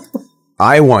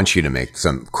 I want you to make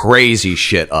some crazy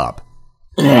shit up.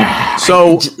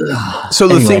 So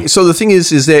the thing is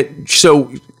that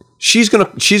she's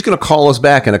gonna call us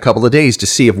back in a couple of days to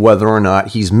see if whether or not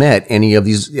he's met any of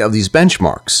these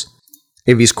benchmarks.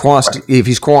 If he's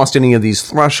crossed any of these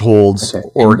thresholds,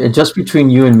 okay. And just between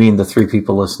you and me and the 3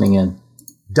 people listening in,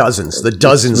 dozens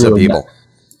of people,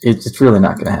 it's really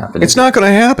not going to happen. It's not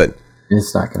going to happen.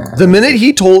 It's not going to happen. The minute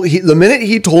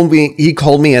he told me, he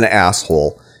called me an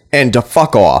asshole and to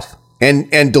fuck off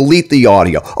and delete the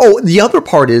audio. Oh, the other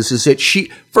part is that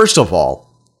first of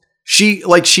all,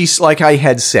 like I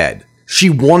had said, she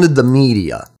wanted the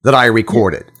media that I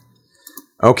recorded.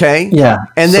 Okay. Yeah.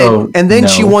 And then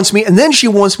she wants me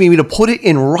to put it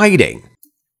in writing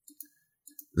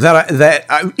that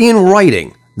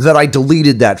I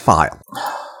deleted that file.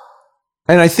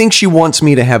 And I think she wants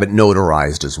me to have it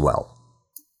notarized as well.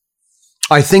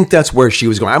 I think that's where she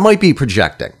was going. I might be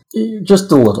projecting.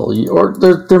 Just a little, or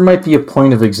there might be a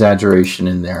point of exaggeration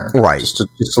in there. Right. Just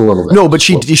a little bit. No, but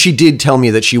she did tell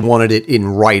me that she wanted it in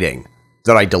writing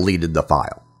that I deleted the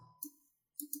file.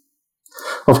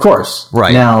 Of course.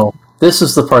 Right. Now, this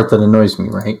is the part that annoys me,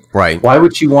 right? Right. Why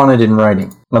would she want it in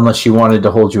writing unless she wanted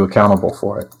to hold you accountable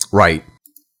for it? Right.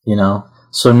 You know?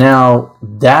 So now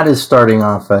that is starting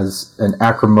off as an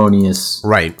acrimonious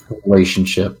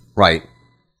relationship. Right.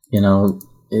 You know,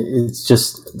 it's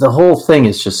just, the whole thing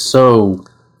is just so,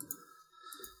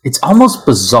 it's almost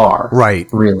bizarre. Right.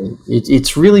 Really.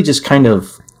 It's really just kind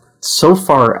of so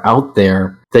far out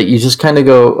there that you just kind of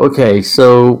go, okay,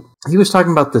 so he was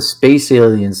talking about the space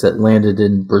aliens that landed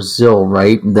in Brazil,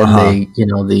 right? And then they, you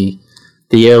know, the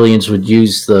aliens would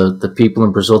use the people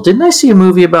in Brazil. Didn't I see a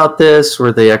movie about this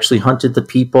where they actually hunted the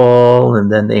people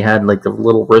and then they had like the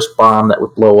little wrist bomb that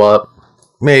would blow up?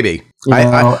 Maybe. You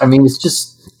know, I mean, it's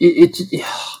just,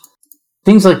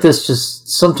 things like this just,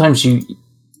 sometimes you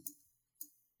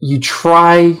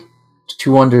try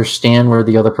to understand where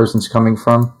the other person's coming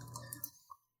from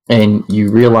and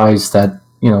you realize that,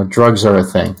 you know, drugs are a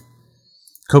thing.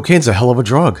 Cocaine's a hell of a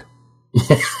drug.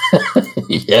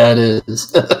 Yeah, it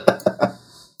is.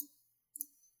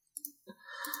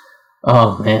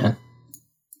 Oh, man.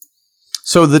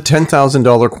 So the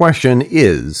 $10,000 question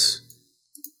is,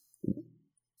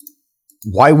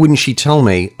 why wouldn't she tell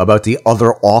me about the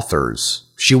other authors?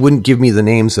 She wouldn't give me the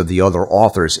names of the other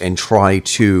authors and try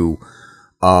to,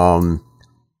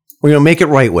 make it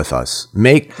right with us.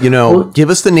 Give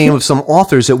us the name of some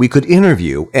authors that we could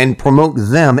interview and promote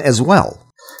them as well.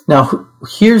 Now,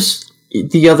 here's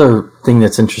the other thing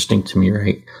that's interesting to me,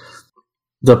 right?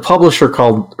 The publisher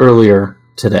called earlier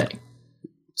today.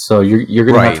 So you're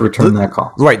going to have to return that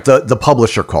call. Right, the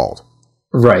publisher called.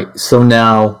 Right. So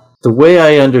now, the way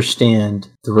I understand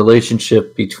the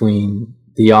relationship between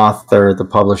the author, the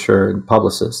publisher, and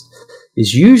publicist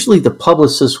is usually the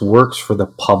publicist works for the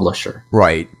publisher.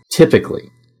 Right. Typically.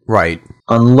 Right.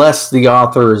 Unless the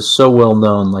author is so well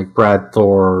known, like Brad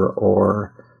Thor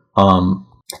or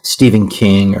Stephen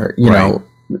King, or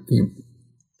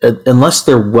unless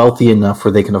they're wealthy enough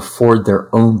where they can afford their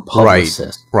own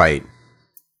publicist. Right.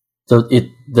 So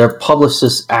their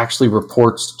publicist actually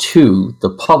reports to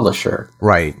the publisher.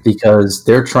 Right. Because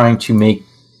they're trying to make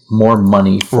more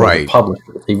money for the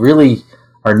publisher. They really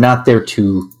are not there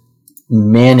to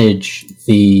manage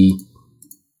the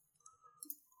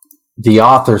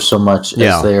author so much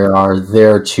as they are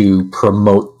there to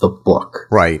promote the book.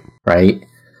 Right. Right.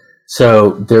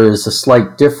 So there is a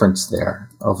slight difference there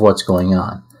of what's going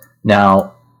on.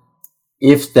 Now,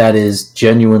 if that is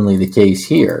genuinely the case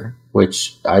here,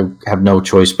 which I have no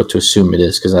choice but to assume it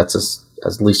is, because that's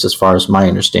at least as far as my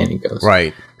understanding goes.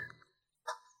 Right.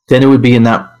 Then it would be in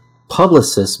that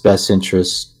publicist's best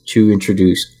interest to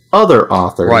introduce other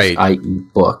authors, i.e.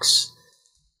 books,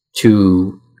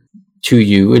 to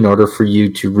you in order for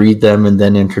you to read them and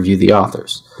then interview the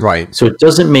authors. Right. So it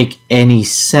doesn't make any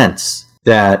sense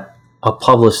that a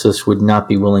publicist would not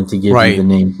be willing to give you the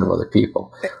names of other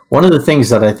people. One of the things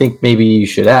that I think maybe you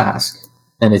should ask,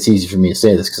 and it's easy for me to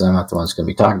say this because I'm not the one who's going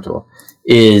to be talking to him,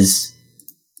 is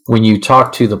when you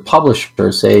talk to the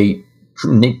publisher, say,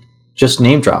 just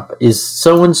name drop. Is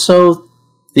so-and-so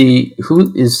the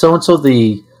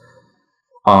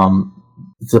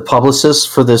publicist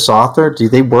for this author? Do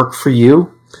they work for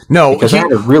you? No, because I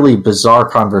had a really bizarre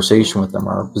conversation with them,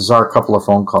 or a bizarre couple of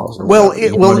phone calls. Or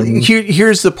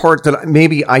here's the part that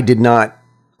maybe I did not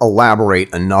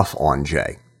elaborate enough on,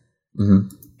 Jay,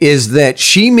 is that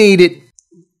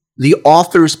the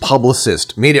author's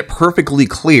publicist made it perfectly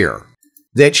clear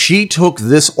that she took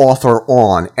this author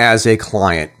on as a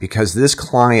client because this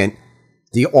client,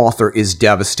 the author, is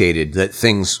devastated that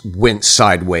things went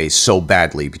sideways so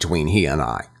badly between he and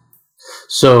I.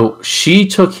 So she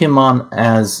took him on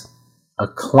as a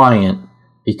client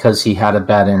because he had a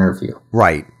bad interview.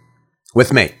 Right.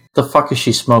 With me. The fuck is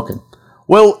she smoking?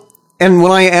 Well, and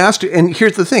when I asked her, and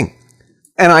here's the thing,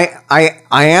 and I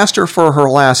asked her for her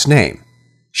last name.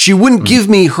 She wouldn't give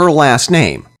me her last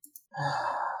name.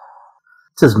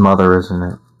 It's his mother, isn't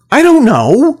it? I don't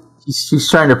know. She's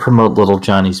trying to promote Little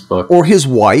Johnny's book. Or his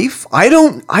wife. I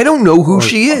don't know who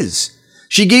she is.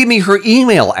 She gave me her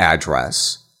email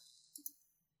address.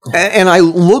 And I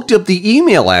looked up the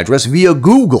email address via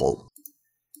Google.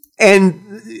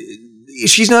 And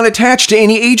she's not attached to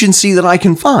any agency that I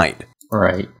can find.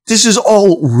 Right. This is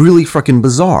all really freaking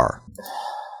bizarre.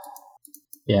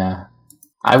 Yeah.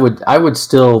 I would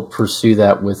still pursue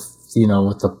that with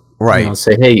the right.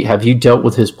 Say, hey, have you dealt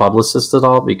with his publicist at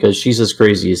all? Because she's as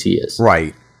crazy as he is.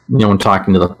 Right. When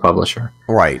talking to the publisher.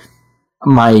 Right.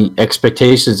 My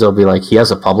expectations, they'll be like, he has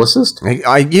a publicist?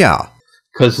 Yeah.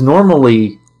 Because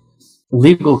normally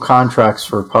legal contracts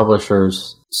for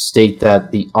publishers state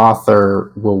that the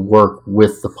author will work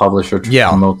with the publisher to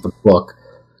promote the book.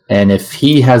 And if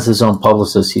he has his own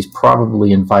publicist, he's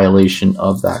probably in violation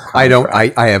of that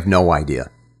contract. I have no idea.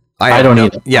 I don't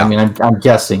either. Yeah. I mean, I'm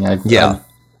guessing.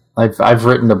 I've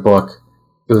written a book.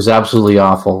 It was absolutely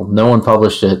awful. No one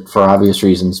published it for obvious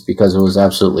reasons because it was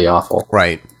absolutely awful.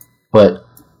 Right. But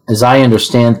as I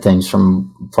understand things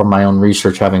from my own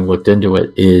research, having looked into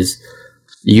it, is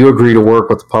you agree to work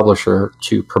with the publisher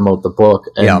to promote the book,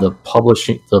 and the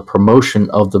promotion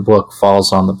of the book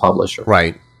falls on the publisher.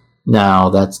 Right. Now,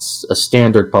 that's a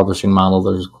standard publishing model.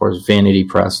 There's, of course, vanity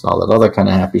press and all that other kind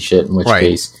of happy shit, in which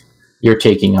case you're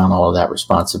taking on all of that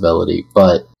responsibility.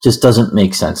 But just doesn't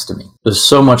make sense to me. There's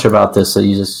so much about this that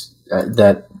you just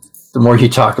that the more you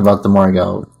talk about, the more I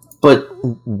go, but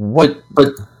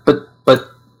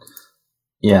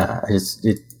yeah,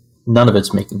 none of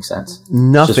it's making sense.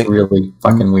 Nothing. It's just really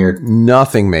fucking weird.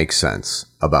 Nothing makes sense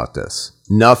about this.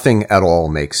 Nothing at all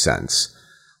makes sense.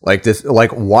 Like this. Like,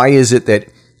 why is it that?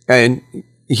 And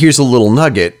here's a little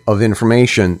nugget of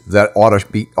information that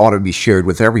ought to be shared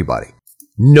with everybody.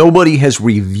 Nobody has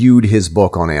reviewed his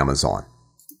book on Amazon.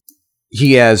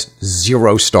 He has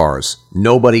 0 stars.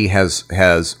 Nobody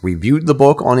has reviewed the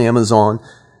book on Amazon.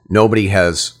 Nobody's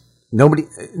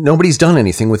done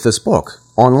anything with this book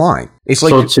online. It's like,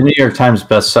 so it's a New York Times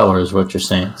bestseller, is what you're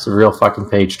saying. It's a real fucking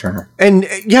page turner. And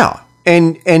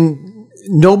and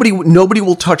nobody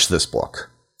will touch this book.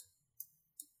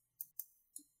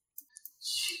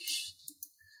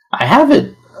 I have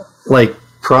it like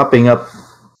propping up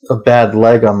a bad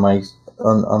leg on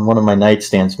on one of my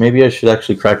nightstands. Maybe I should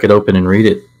actually crack it open and read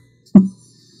it.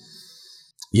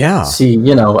 Yeah. See,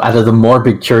 out of the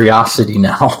morbid curiosity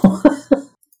now.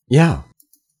 Yeah.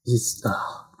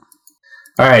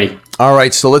 All right. All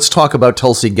right. So let's talk about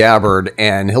Tulsi Gabbard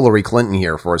and Hillary Clinton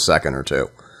here for a second or two.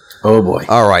 Oh boy.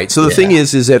 All right. So the thing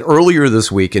is that earlier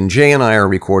this week, and Jay and I are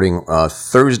recording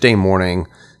Thursday morning,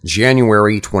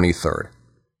 January 23rd.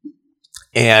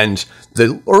 And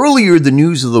the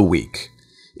news of the week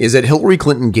is that Hillary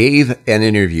Clinton gave an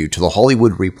interview to the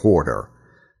Hollywood Reporter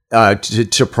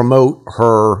to promote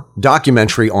her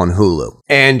documentary on Hulu.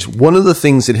 And one of the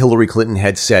things that Hillary Clinton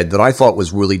had said that I thought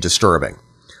was really disturbing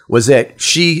was that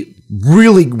she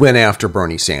really went after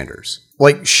Bernie Sanders.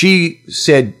 Like, she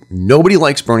said, nobody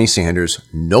likes Bernie Sanders.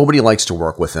 Nobody likes to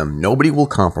work with him. Nobody will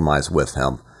compromise with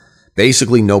him.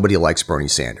 Basically, nobody likes Bernie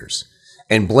Sanders.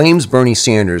 And blames Bernie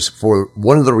Sanders for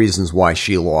one of the reasons why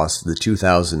she lost the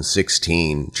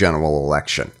 2016 general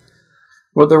election.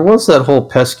 Well, there was that whole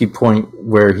pesky point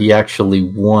where he actually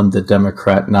won the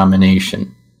Democrat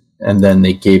nomination, and then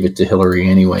they gave it to Hillary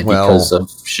anyway because of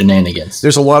shenanigans.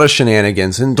 There's a lot of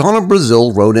shenanigans, and Donna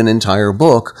Brazile wrote an entire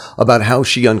book about how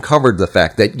she uncovered the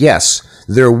fact that, yes,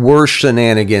 there were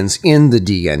shenanigans in the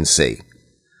DNC.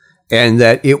 And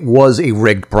that it was a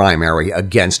rigged primary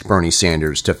against Bernie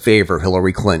Sanders to favor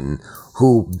Hillary Clinton,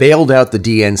 who bailed out the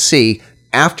DNC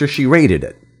after she raided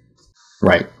it.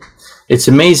 Right. It's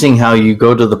amazing how you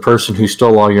go to the person who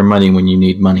stole all your money when you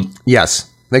need money.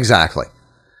 Yes, exactly.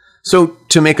 So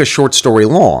to make a short story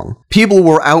long, people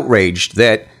were outraged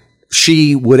that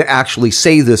she would actually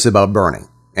say this about Bernie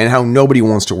and how nobody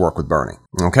wants to work with Bernie.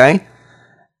 Okay?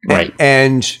 Right.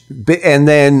 And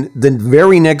then the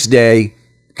very next day,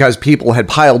 because people had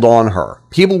piled on her,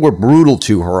 people were brutal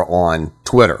to her on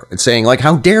Twitter and saying, like,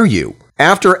 how dare you?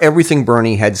 After everything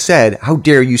Bernie had said, how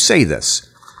dare you say this?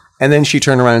 And then she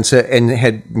turned around and said, and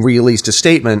had released a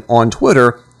statement on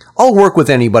Twitter, I'll work with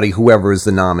anybody, whoever is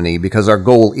the nominee, because our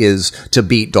goal is to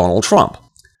beat Donald Trump.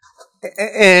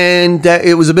 And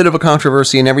it was a bit of a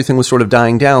controversy, and everything was sort of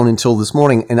dying down until this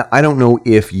morning. And I don't know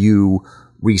if you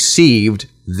received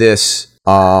this.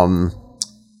 I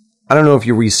don't know if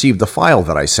you received the file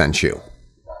that I sent you.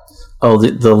 Oh,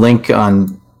 the link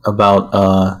on about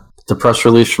the press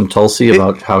release from Tulsi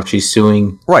about how she's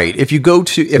suing. Right. If you go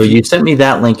to, so you sent me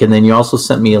that link, and then you also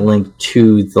sent me a link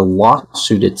to the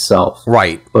lawsuit itself.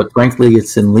 Right. But frankly,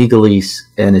 it's in legalese,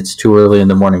 and it's too early in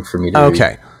the morning for me to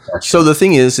read. So the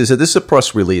thing is that this is a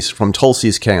press release from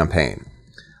Tulsi's campaign.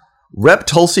 Rep.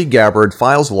 Tulsi Gabbard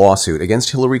files lawsuit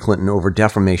against Hillary Clinton over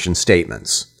defamation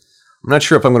statements. I'm not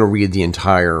sure if I'm going to read the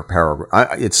entire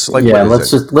paragraph. It's like,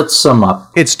 let's sum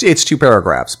up. It's 2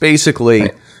 paragraphs.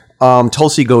 Basically,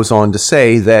 Tulsi goes on to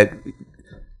say that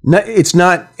it's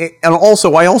not, and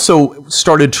also I also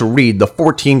started to read the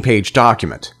 14-page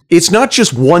document. It's not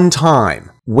just one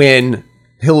time when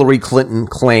Hillary Clinton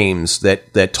claims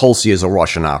that Tulsi is a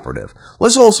Russian operative.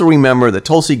 Let's also remember that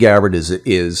Tulsi Gabbard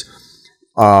is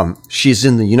she's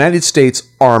in the United States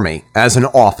Army as an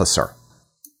officer.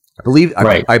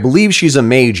 I believe she's a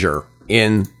major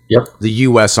in the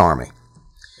U.S. Army.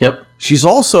 Yep. She's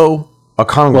also a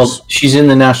Congress. Well, she's in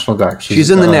the National Guard. She's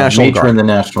in the National Guard. Major in the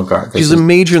National Guard. She's a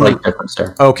major in the difference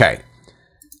there. Okay.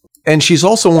 And she's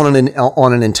also on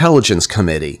an intelligence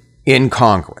committee in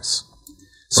Congress.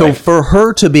 So for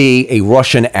her to be a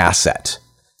Russian asset.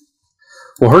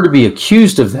 Well, her to be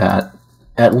accused of that,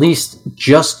 at least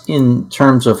just in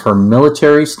terms of her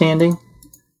military standing,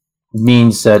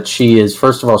 means that she is,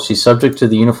 first of all, she's subject to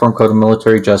the Uniform Code of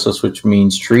Military Justice, which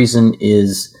means treason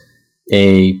is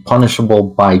a punishable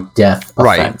by death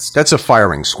offense. Right. That's a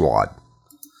firing squad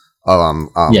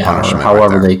punishment.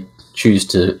 However they choose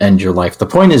to end your life. The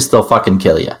point is they'll fucking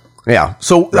kill you. Yeah.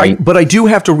 So, but I do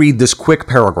have to read this quick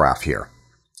paragraph here.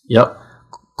 Yep.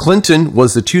 Clinton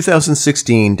was the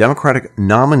 2016 Democratic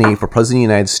nominee for President of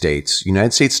the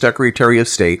United States Secretary of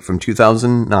State from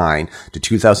 2009 to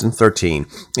 2013,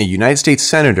 a United States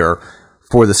Senator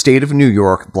for the state of New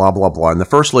York, blah, blah, blah, and the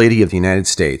First Lady of the United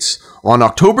States. On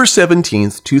October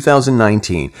 17th,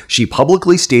 2019, she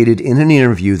publicly stated in an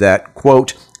interview that,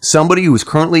 quote, somebody who is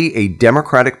currently a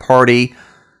Democratic Party...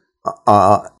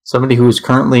 somebody who is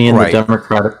currently in the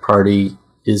Democratic Party...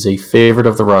 is a favorite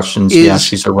of the Russians.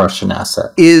 She's a Russian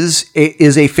asset. Is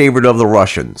a favorite of the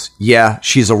Russians. Yeah,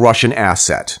 she's a Russian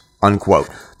asset. Unquote.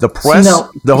 The press.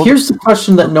 Here's the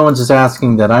question that no one's is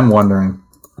asking that I'm wondering: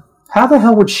 how the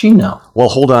hell would she know? Well,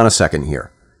 hold on a second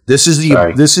here. This is the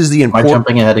important. Am I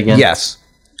jumping ahead again? Yes.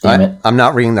 I'm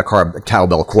not ringing the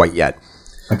cowbell quite yet.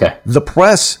 Okay. The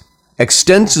press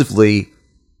extensively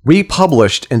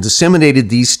republished and disseminated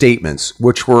these statements,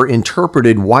 which were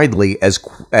interpreted widely as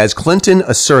Clinton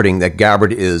asserting that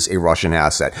Gabbard is a Russian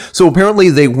asset. So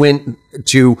apparently they went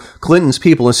to Clinton's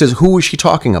people and says, who is she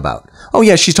talking about? Oh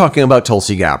yeah, she's talking about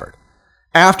Tulsi Gabbard.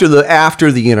 After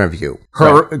the interview,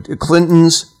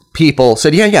 Clinton's people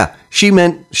said, yeah, she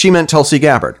meant Tulsi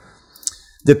Gabbard.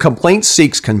 The complaint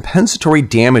seeks compensatory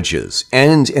damages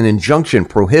and an injunction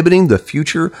prohibiting the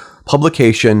future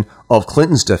publication of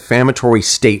Clinton's defamatory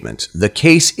statement. The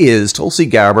case is Tulsi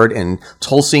Gabbard and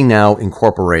Tulsi Now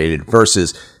Incorporated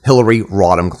versus Hillary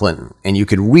Rodham Clinton. And you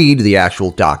could read the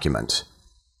actual document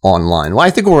online. Well, I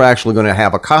think we're actually going to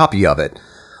have a copy of it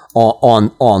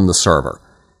on the server.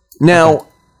 Now,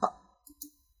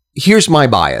 here's my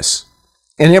bias.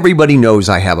 And everybody knows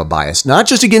I have a bias, not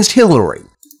just against Hillary,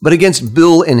 but against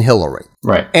Bill and Hillary.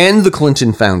 Right. And the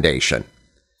Clinton Foundation.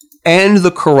 And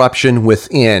the corruption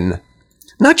within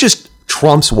not just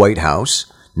Trump's White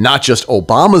House, not just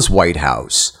Obama's White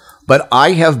House, but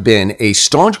I have been a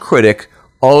staunch critic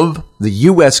of the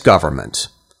U.S. government,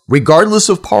 regardless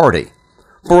of party,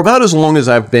 for about as long as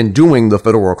I've been doing the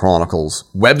Fedora Chronicles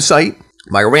website,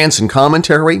 my rants and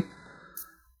commentary.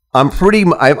 I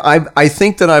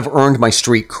think that I've earned my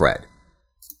street cred.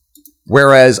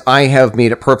 Whereas I have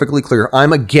made it perfectly clear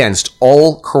I'm against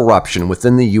all corruption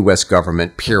within the U.S.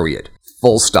 government, period.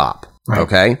 Full stop. Right.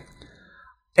 Okay?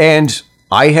 And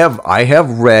I have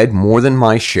read more than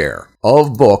my share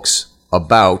of books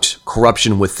about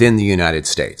corruption within the United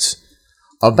States.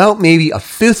 About maybe a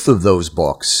fifth of those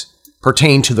books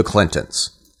pertain to the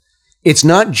Clintons. It's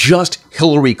not just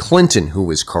Hillary Clinton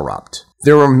who is corrupt.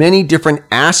 There are many different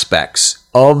aspects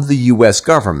of the U.S.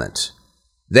 government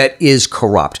that is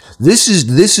corrupt. This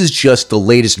is just the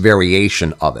latest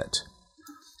variation of it.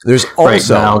 There's also right.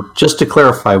 Now, just to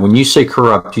clarify, when you say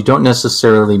corrupt, you don't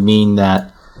necessarily mean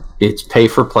that it's pay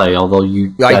for play, although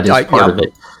that is part of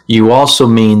it. You also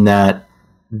mean that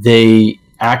they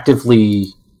actively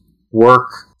work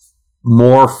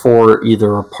more for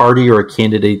either a party or a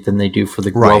candidate than they do for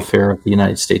the welfare of the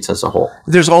United States as a whole.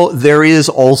 There is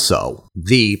also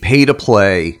the pay to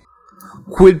play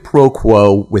quid pro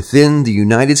quo within the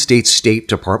United States State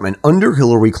Department under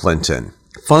Hillary Clinton,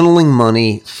 funneling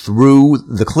money through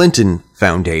the Clinton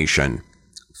Foundation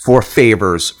for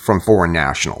favors from foreign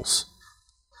nationals.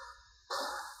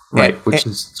 Right, which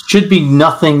should be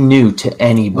nothing new to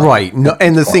anybody. Right. No,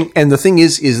 and the thing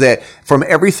is that from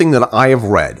everything that I have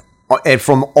read, and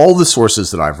from all the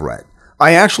sources that I've read,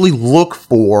 I actually look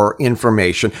for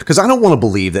information because I don't want to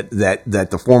believe that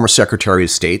the former Secretary of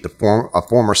State, a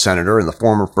former senator, and the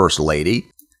former First Lady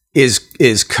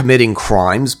is committing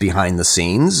crimes behind the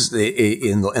scenes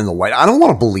in the White. I don't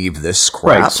want to believe this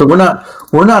crap. Right. So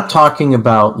we're not talking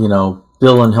about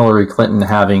Bill and Hillary Clinton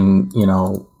having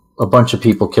a bunch of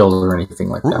people killed or anything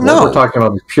like that. No. What we're talking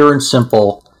about is pure and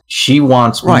simple. She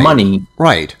wants money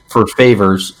for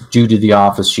favors due to the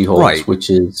office she holds, which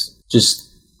is just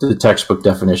the textbook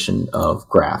definition of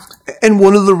graft. And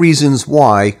one of the reasons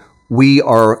why we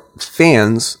are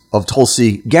fans of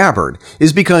Tulsi Gabbard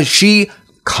is because she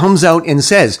comes out and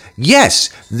says, yes,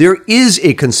 there is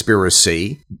a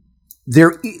conspiracy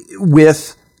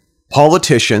with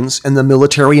politicians and the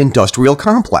military-industrial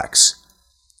complex.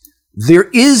 There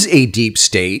is a deep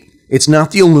state. It's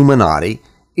not the Illuminati.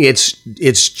 It's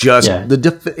just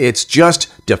it's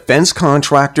just defense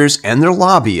contractors and their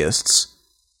lobbyists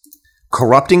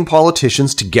corrupting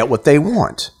politicians to get what they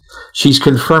want. She's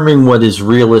confirming what is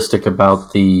realistic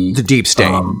about the deep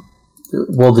state.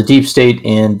 The deep state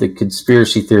and the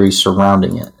conspiracy theories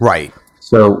surrounding it. Right.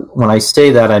 So when I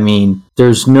say that, I mean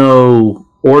there's no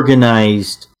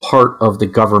organized part of the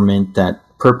government that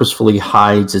purposefully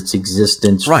hides its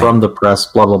existence from the press,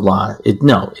 blah, blah, blah.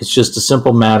 It's just a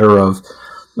simple matter of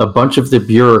a bunch of the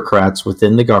bureaucrats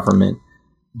within the government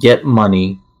get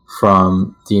money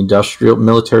from the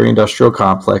military-industrial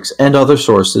complex and other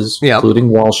sources, including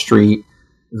Wall Street,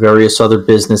 various other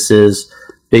businesses,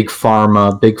 big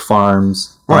pharma, big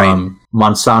farms.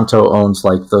 Monsanto owns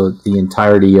like the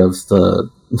entirety of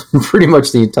pretty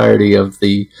much the entirety of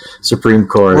the Supreme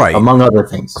Court, among other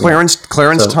things.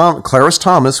 Clarence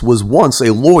Thomas was once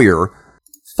a lawyer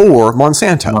for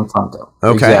Monsanto.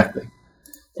 Okay. Exactly.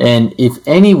 And if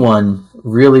anyone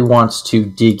really wants to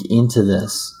dig into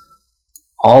this,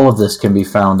 all of this can be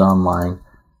found online.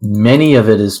 Many of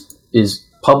it is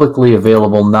publicly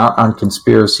available, not on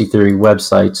conspiracy theory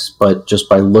websites, but just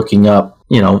by looking up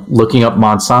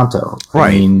Monsanto.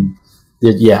 Right. I mean,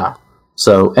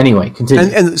 So anyway,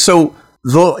 continue. And so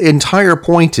the entire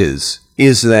point is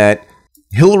that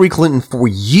Hillary Clinton for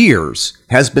years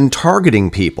has been targeting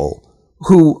people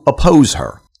who oppose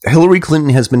her. Hillary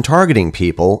Clinton has been targeting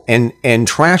people and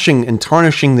trashing and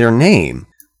tarnishing their name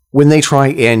when they try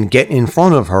and get in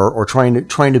front of her or trying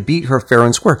to beat her fair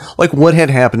and square. Like what had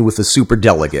happened with the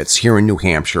superdelegates here in New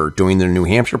Hampshire during their New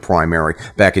Hampshire primary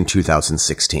back in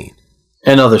 2016.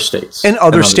 And other states. And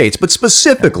other states, but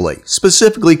specifically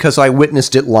because I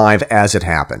witnessed it live as it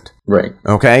happened. Right.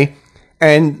 Okay?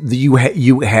 And you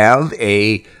have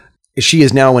she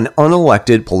is now an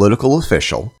unelected political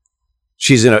official.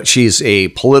 She's a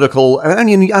political, I don't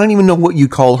even know what you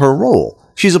call her role.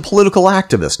 She's a political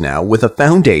activist now with a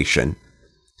foundation.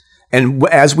 And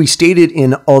as we stated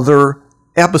in other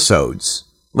episodes,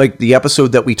 like the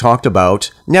episode that we talked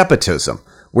about nepotism,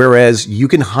 whereas you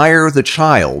can hire the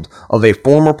child of a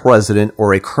former president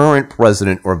or a current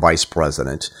president or vice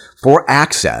president for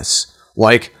access,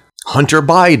 like Hunter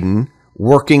Biden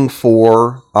working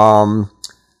for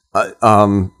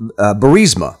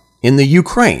Burisma in the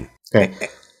Ukraine. Okay.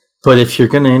 But if you're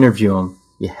going to interview him,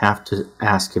 you have to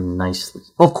ask him nicely.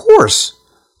 Of course.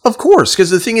 Because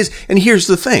the thing is, and here's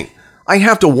the thing, I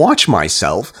have to watch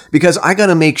myself because I got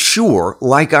to make sure,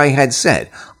 like I had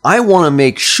said, I want to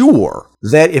make sure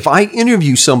that if I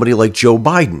interview somebody like Joe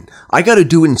Biden, I got to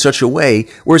do it in such a way,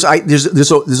 whereas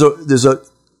there's a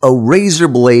razor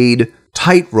blade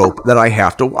tightrope that I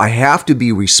have to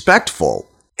be respectful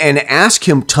and ask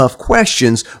him tough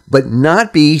questions, but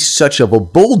not be such of a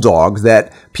bulldog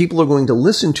that people are going to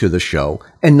listen to the show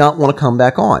and not want to come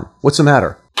back on. What's the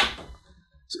matter?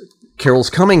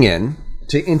 Carol's coming in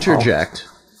to interject.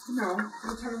 No,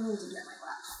 I'm turning to get my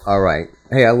glass. All right.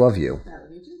 Hey, I love you.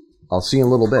 I'll see you in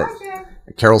a little bit. Hi,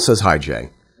 Jay. Carol says hi, Jay.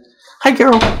 Hi,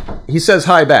 Carol. He says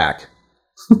hi back.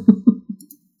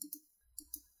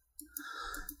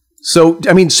 So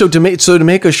to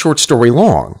make a short story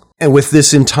long, and with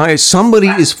this entire, somebody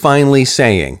is finally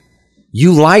saying,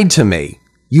 you lied to me.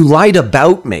 You lied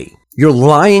about me. You're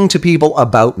lying to people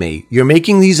about me. You're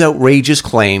making these outrageous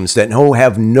claims that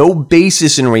have no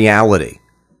basis in reality.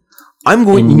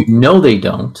 And you know they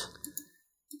don't.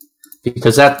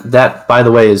 Because that, by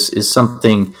the way, is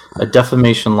something, a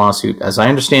defamation lawsuit. As I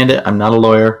understand it, I'm not a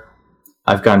lawyer.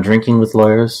 I've gone drinking with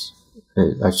lawyers.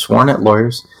 I've sworn at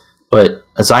lawyers. But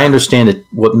as I understand it,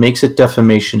 what makes it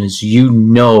defamation is you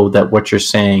know that what you're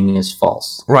saying is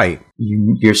false. Right.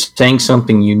 You're saying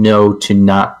something you know to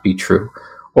not be true.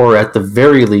 Or at the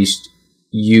very least,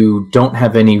 you don't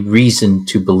have any reason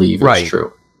to believe it's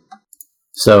true.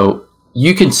 So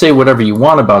you can say whatever you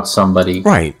want about somebody.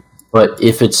 Right. But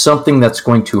if it's something that's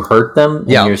going to hurt them, and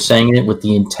you're saying it with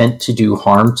the intent to do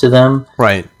harm to them,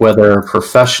 right, whether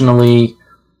professionally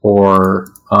or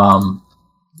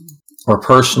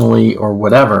personally or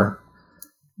whatever,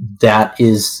 that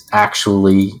is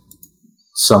actually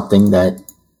something that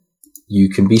you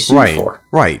can be sued for.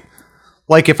 Right.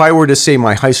 Like if I were to say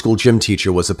my high school gym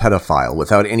teacher was a pedophile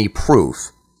without any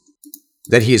proof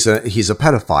that he's a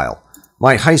pedophile,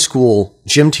 my high school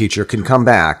gym teacher can come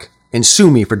back and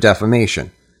sue me for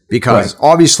defamation because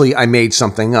obviously I made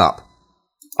something up.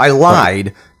 I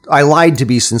lied. Right. I lied to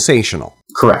be sensational.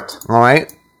 Correct. All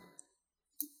right.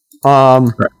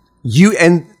 Correct.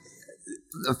 And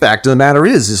the fact of the matter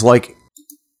is like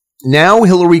now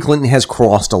Hillary Clinton has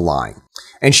crossed a line,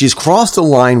 and she's crossed a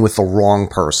line with the wrong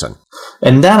person.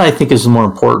 And that I think is the more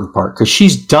important part because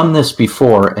she's done this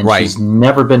before, and she's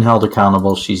never been held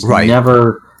accountable. She's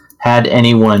never had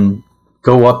anyone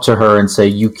go up to her and say,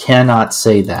 you cannot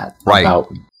say that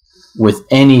about me, with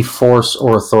any force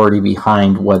or authority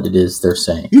behind what it is they're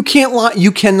saying. You can't lie.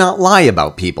 You cannot lie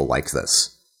about people like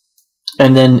this.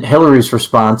 And then Hillary's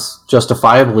response,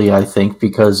 justifiably, I think,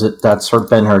 because that's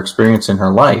been her experience in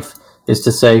her life, is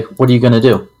to say, what are you going to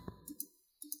do?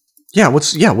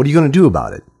 What are you going to do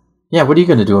about it? Yeah, what are you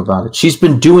going to do about it? She's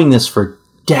been doing this for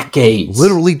decades.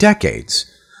 Literally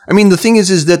decades. I mean, the thing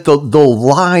is that the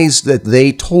lies that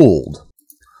they told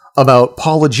about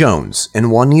Paula Jones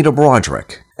and Juanita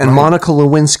Broaddrick and Monica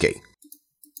Lewinsky.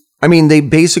 I mean, they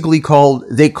basically called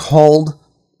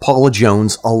Paula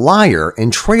Jones a liar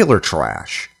and trailer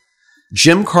trash.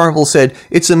 Jim Carville said,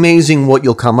 it's amazing what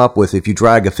you'll come up with if you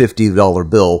drag a $50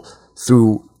 bill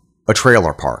through a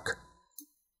trailer park.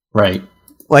 Right.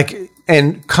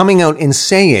 And coming out and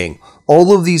saying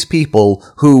all of these people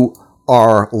who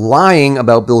are lying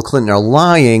about Bill Clinton are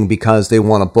lying because they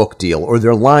want a book deal, or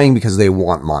they're lying because they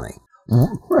want money.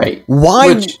 Right.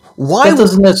 Why? That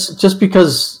doesn't just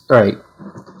because. Right.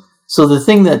 So the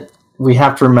thing that we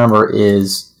have to remember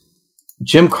is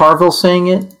Jim Carville saying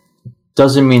it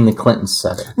doesn't mean the Clintons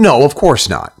said it. No, of course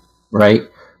not. Right.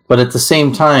 But at the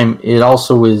same time, it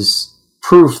also is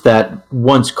proof that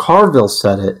once Carville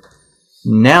said it,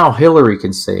 now Hillary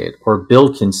can say it, or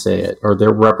Bill can say it, or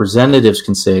their representatives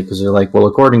can say it, because they're like, well,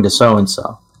 according to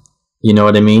so-and-so. You know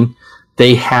what I mean?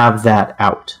 They have that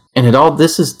out. And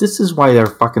this is why their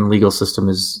fucking legal system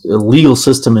is a legal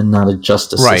system and not a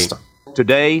justice system.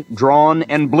 Today, drawn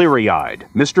and bleary-eyed,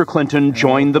 Mr. Clinton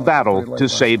joined the battle to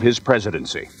save his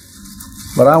presidency.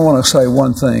 But I want to say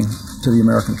one thing to the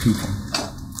American people.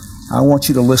 I want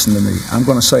you to listen to me. I'm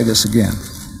going to say this again.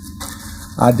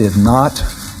 I did not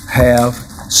have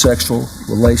sexual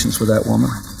relations with that woman,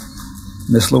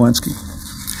 Miss Lewinsky.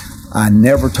 I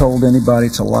never told anybody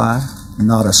to lie,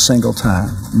 not a single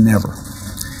time, never.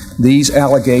 These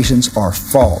allegations are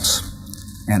false,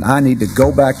 and I need to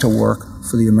go back to work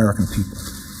for the American people.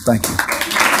 Thank you.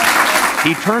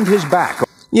 He turned his back.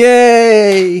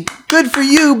 Yay! Good for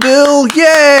you, Bill!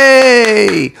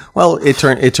 Yay! Well, it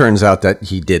turns out that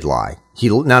he did lie. He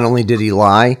not only did he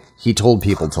lie, he told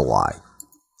people to lie.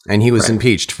 And he was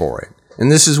impeached for it.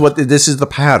 And this is the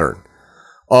pattern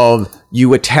of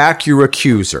you attack your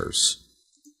accusers.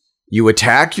 You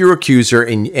attack your accuser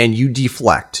and you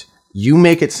deflect. You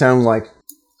make it sound like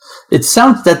just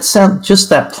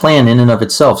that plan in and of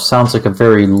itself sounds like a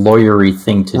very lawyery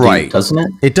thing to do, doesn't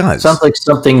it? It does. It sounds like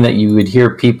something that you would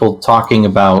hear people talking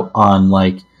about on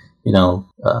what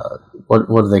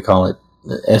do they call it?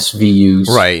 SVUs.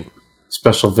 Right.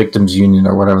 Special Victims Union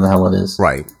or whatever the hell it is.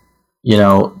 Right.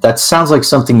 That sounds like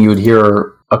something you would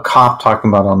hear a cop talking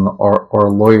about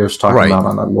or lawyers talking about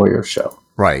on a lawyer show.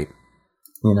 Right.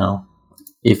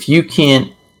 If you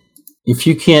can't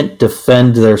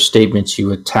defend their statements,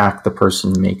 you attack the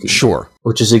person making them,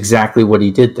 which is exactly what he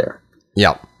did there.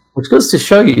 Yeah. Which goes to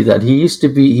show you that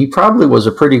he probably was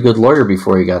a pretty good lawyer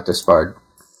before he got disbarred.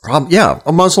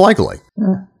 Most likely.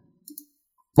 Yeah.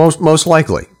 Most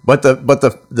likely. But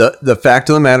the fact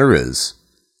of the matter is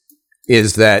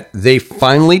that they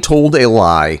finally told a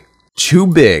lie too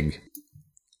big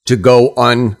to go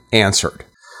unanswered.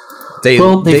 They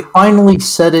finally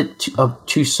said it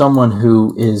to someone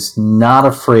who is not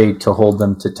afraid to hold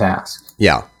them to task.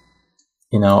 Yeah.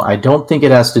 I don't think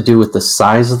it has to do with the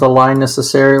size of the lie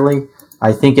necessarily.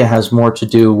 I think it has more to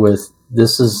do with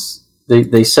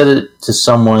they said it to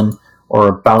someone or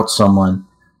about someone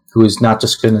who is not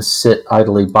just going to sit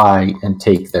idly by and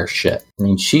take their shit. I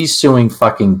mean, she's suing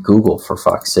fucking Google, for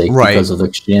fuck's sake, because of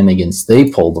the shenanigans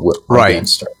they pulled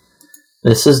against her.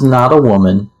 This is not a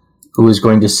woman who is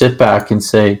going to sit back and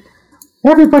say,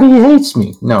 everybody hates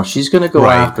me. No, she's going to go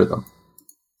after them.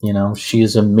 She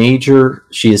is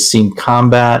she has seen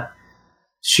combat.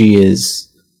 She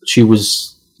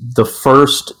was the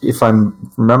first, if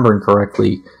I'm remembering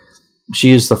correctly,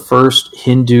 she is the first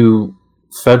Hindu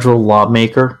federal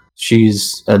lawmaker.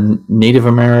 She's a Native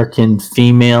American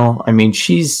female. I mean,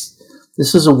 this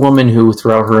is a woman who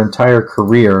throughout her entire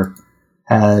career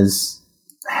has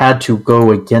had to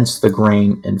go against the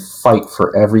grain and fight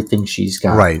for everything she's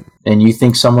got. Right. And you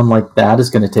think someone like that is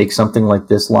going to take something like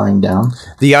this lying down?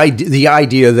 The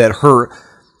idea that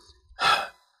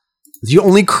the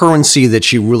only currency that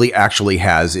she really actually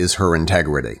has is her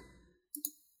integrity.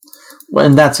 Well,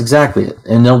 and that's exactly it.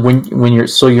 And then when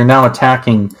you're now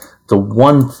attacking the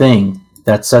one thing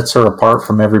that sets her apart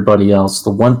from everybody else,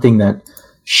 the one thing that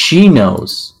she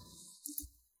knows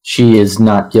she is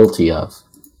not guilty of.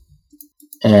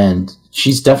 And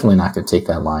she's definitely not going to take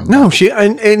that line. No,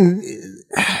 and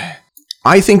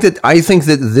I think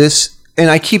that this, and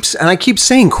I keep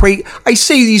saying I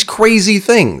say these crazy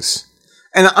things,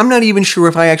 and I'm not even sure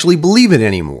if I actually believe it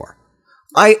anymore.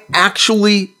 I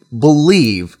actually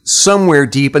believe somewhere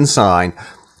deep inside,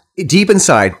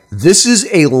 this is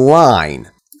a line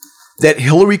that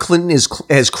Hillary Clinton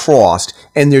has crossed,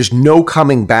 and there's no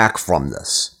coming back from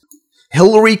this.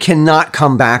 Hillary cannot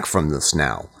come back from this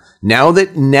now. Now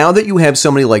that you have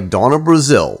somebody like Donna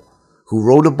Brazile, who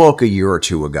wrote a book a year or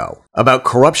two ago about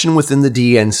corruption within the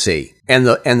DNC and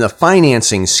the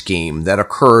financing scheme that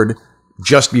occurred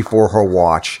just before her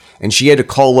watch, and she had to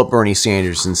call up Bernie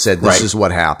Sanders and said, this is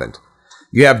what happened.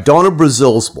 You have Donna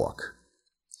Brazile's book.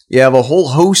 You have a whole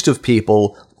host of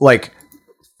people like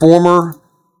former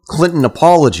Clinton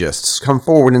apologists come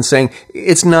forward and saying,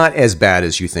 it's not as bad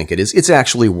as you think it is. It's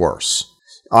actually worse.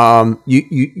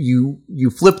 You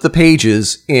flip the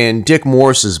pages in Dick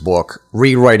Morse's book,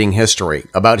 Rewriting History,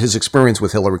 about his experience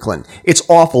with Hillary Clinton. It's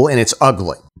awful and it's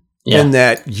ugly. Yeah. And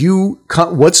that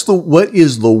what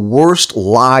is the worst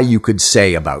lie you could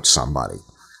say about somebody?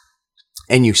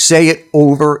 And you say it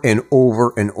over and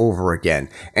over and over again.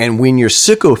 And when your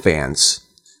sycophants,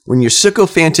 when your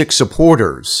sycophantic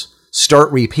supporters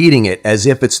start repeating it as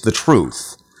if it's the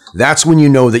truth, that's when you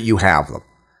know that you have them.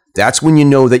 That's when you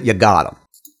know that you got them.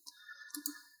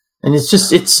 And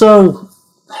it's so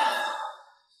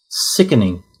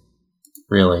sickening,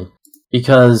 really,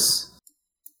 because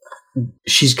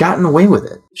she's gotten away with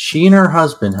it. She and her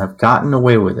husband have gotten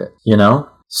away with it,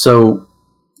 So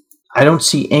I don't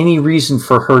see any reason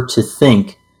for her to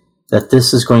think that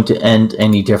this is going to end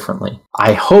any differently.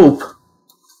 I hope,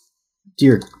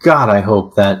 dear God, I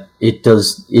hope that it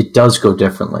does go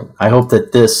differently. I hope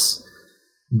that this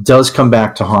does come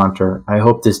back to haunt her. I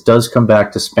hope this does come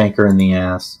back to spank her in the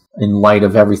ass in light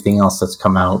of everything else that's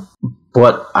come out.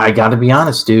 But I got to be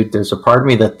honest, dude, there's a part of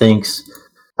me that thinks,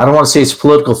 I don't want to say it's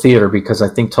political theater because I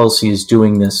think Tulsi is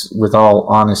doing this with all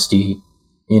honesty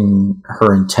in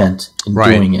her intent in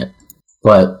doing it.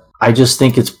 But I just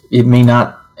think it may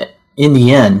not, in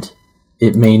the end,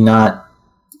 it may not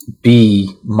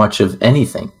be much of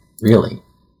anything, really,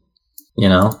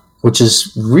 which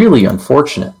is really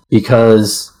unfortunate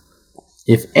because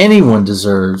if anyone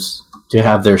deserves to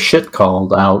have their shit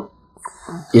called out,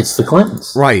 it's the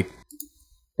Clintons. Right.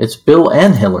 It's Bill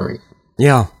and Hillary.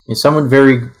 Yeah. And someone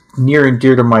very near and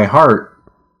dear to my heart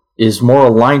is more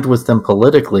aligned with them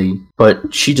politically,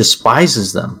 but she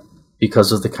despises them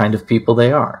because of the kind of people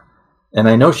they are. And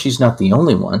I know she's not the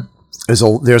only one. There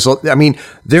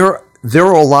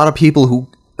are a lot of people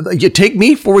who, you take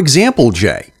me for example,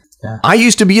 Jay. Yeah. I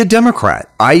used to be a Democrat.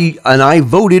 I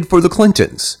voted for the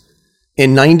Clintons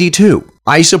in '92.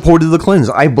 I supported the Clintons.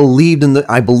 I believed in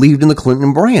the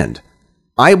Clinton brand.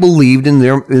 I believed in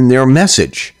their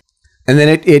message. And then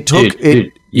it took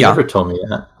dude, you never told me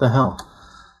that. The hell?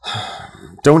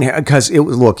 Because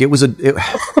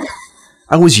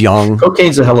I was young.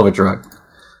 Cocaine's a hell of a drug.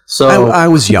 So I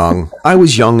was young. I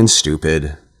was young and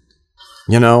stupid.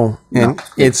 And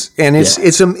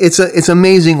it's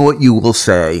amazing what you will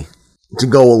say to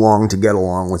get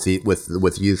along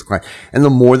with youth crime. And the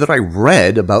more that I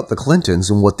read about the Clintons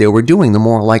and what they were doing, the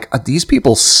more like, these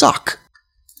people suck.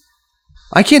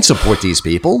 I can't support these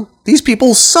people. These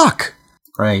people suck.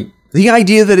 Right. The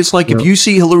idea that it's like, if you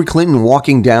see Hillary Clinton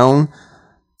walking down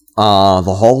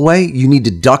the hallway, you need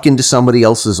to duck into somebody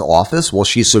else's office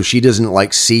so she doesn't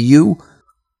like see you.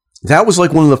 That was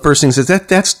like one of the first things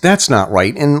that's not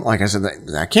right. And like I said,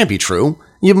 that can't be true.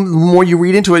 The more you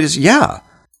read into it, is the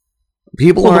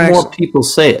more people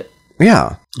say it.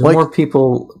 Yeah. The more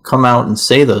people come out and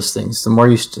say those things, the more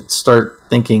you start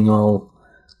thinking, well,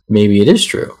 maybe it is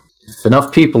true. If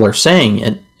enough people are saying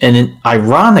it, and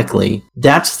ironically,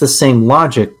 that's the same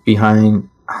logic behind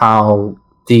how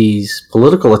these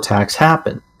political attacks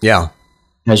happen. Yeah.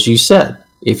 As you said,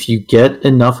 if you get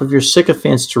enough of your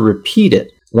sycophants to repeat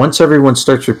it, once everyone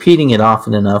starts repeating it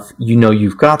often enough,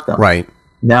 you've got them. Right.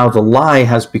 Now the lie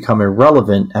has become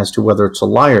irrelevant as to whether it's a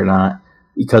lie or not,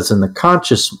 because in the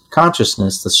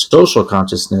consciousness, the social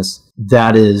consciousness,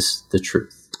 that is the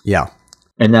truth. Yeah.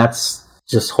 And that's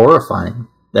just horrifying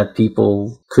that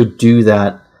people could do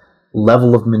that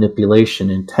level of manipulation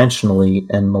intentionally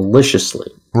and maliciously.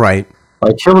 Right.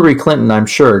 Like Hillary Clinton, I'm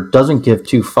sure, doesn't give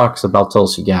two fucks about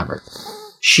Tulsi Gabbard.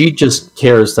 She just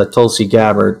cares that Tulsi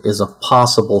Gabbard is a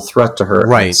possible threat to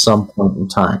her at some point in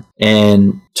time.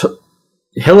 And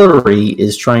Hillary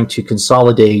is trying to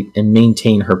consolidate and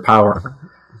maintain her power.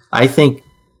 I think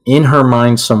in her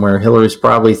mind somewhere, Hillary's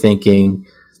probably thinking,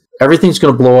 everything's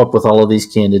going to blow up with all of these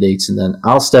candidates, and then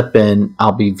I'll step in,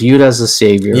 I'll be viewed as a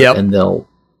savior, and they'll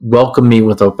welcome me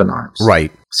with open arms.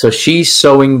 Right. So she's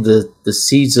sowing the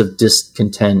seeds of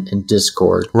discontent and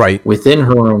discord within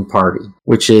her own party,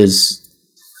 which is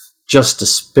just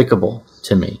despicable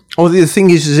to me. Oh, the thing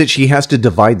is that she has to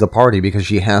divide the party because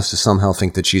she has to somehow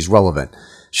think that she's relevant.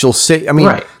 She'll say,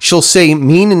 she'll say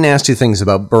mean and nasty things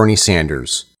about Bernie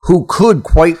Sanders, who could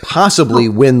quite possibly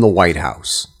win the White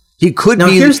House. He could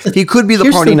be the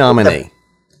party nominee.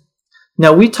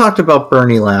 Now, we talked about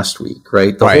Bernie last week,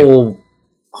 right? The whole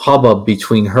hubbub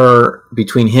between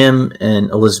him and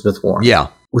Elizabeth Warren. Yeah.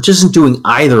 Which isn't doing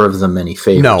either of them any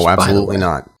favors. No, absolutely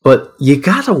not. But you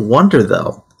got to wonder,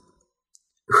 though,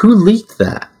 who leaked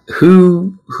that?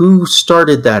 Who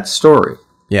started that story?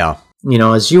 Yeah. You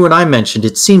know, as you and I mentioned,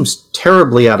 it seems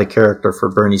terribly out of character for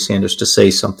Bernie Sanders to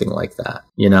say something like that.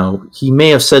 You know, he may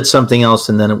have said something else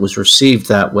and then it was received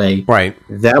that way. Right.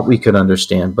 That we could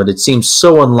understand. But it seems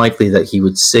so unlikely that he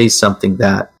would say something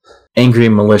that angry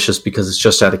and malicious because it's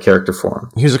just out of character for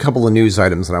him. Here's a couple of news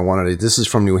items that I wanted to... This is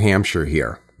from New Hampshire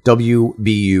here.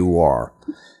 WBUR.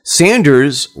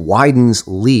 Sanders widens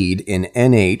lead in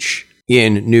NH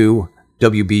in new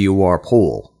WBUR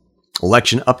poll.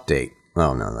 Election update.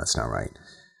 Oh, no, that's not right.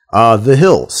 The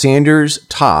Hill. Sanders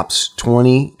tops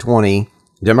 2020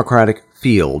 Democratic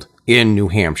field in New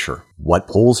Hampshire. What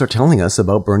polls are telling us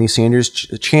about Bernie Sanders'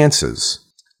 chances?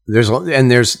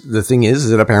 The thing is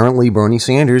that apparently Bernie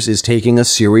Sanders is taking a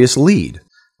serious lead.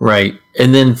 Right.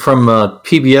 And then from a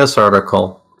PBS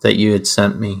article that you had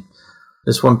sent me,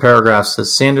 this one paragraph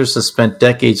says, Sanders has spent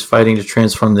decades fighting to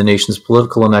transform the nation's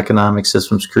political and economic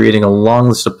systems, creating a long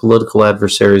list of political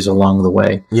adversaries along the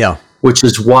way. Yeah. Which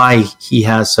is why he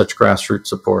has such grassroots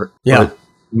support. Yeah. But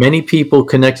many people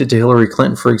connected to Hillary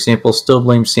Clinton, for example, still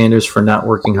blame Sanders for not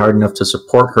working hard enough to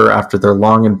support her after their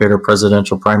long and bitter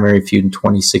presidential primary feud in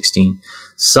 2016.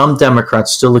 Some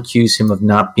Democrats still accuse him of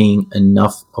not being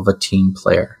enough of a team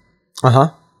player. Uh-huh.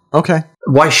 Okay.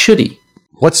 Why should he?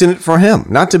 What's in it for him?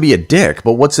 Not to be a dick,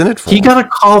 but what's in it for him? He got a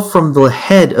call from the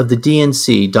head of the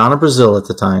DNC, Donna Brazile at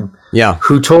the time,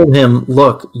 who told him,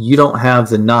 look, you don't have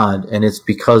the nod, and it's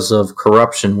because of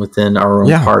corruption within our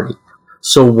own party.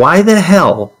 So why the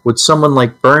hell would someone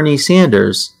like Bernie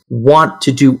Sanders want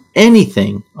to do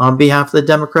anything on behalf of the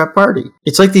Democrat Party?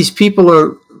 It's like these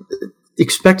people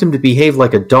expect him to behave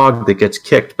like a dog that gets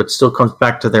kicked but still comes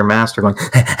back to their master going,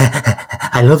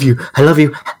 I love you, I love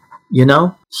you. You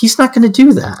know, he's not going to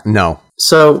do that. No.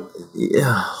 So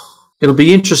it'll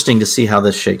be interesting to see how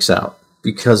this shakes out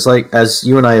because, like as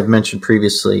you and I have mentioned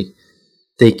previously,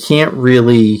 they can't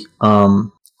really pull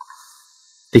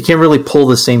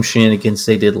the same shenanigans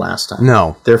they did last time.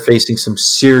 No, they're facing some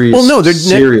serious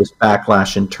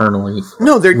backlash internally.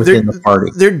 Within the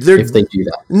party. If they do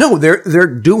that, no, they're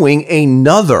doing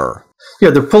another. Yeah,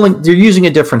 they're using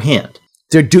a different hand.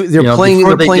 They're playing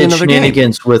another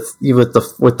shenanigans game with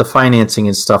the financing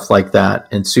and stuff like that,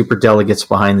 and super delegates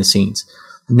behind the scenes.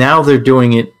 Now they're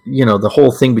doing it. You know, the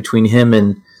whole thing between him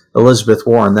and Elizabeth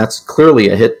Warren. That's clearly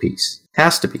a hit piece.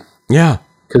 Has to be. Yeah,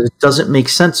 because it doesn't make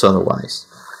sense otherwise.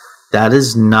 That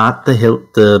is not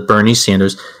the Bernie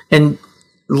Sanders. And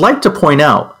I'd like to point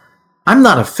out, I'm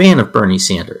not a fan of Bernie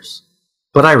Sanders,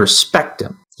 but I respect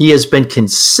him. He has been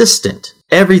consistent.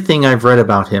 Everything I've read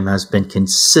about him has been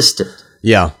consistent.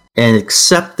 Yeah. And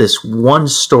except this one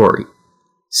story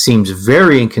seems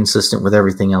very inconsistent with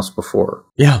everything else before.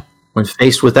 Yeah. When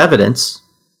faced with evidence,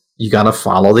 you got to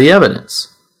follow the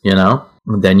evidence, you know?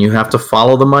 And then you have to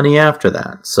follow the money after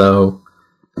that. So,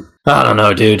 I don't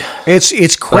know, dude.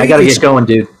 It's crazy. I got to get going,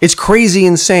 dude. It's crazy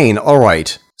insane. All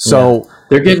right. So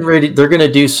they're getting ready. They're going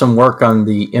to do some work on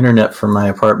the internet for my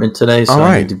apartment today. So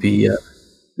I need to be,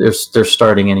 they're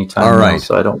starting anytime now.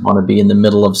 So I don't want to be in the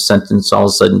middle of a sentence all of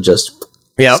a sudden just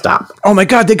stop. Oh my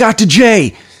God, they got to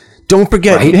Jay. Don't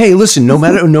forget. Right? Hey, listen, no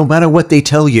matter what they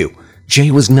tell you,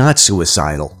 Jay was not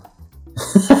suicidal.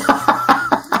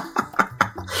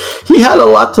 He had a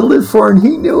lot to live for, and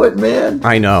he knew it, man.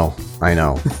 I know.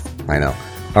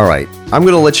 All right. I'm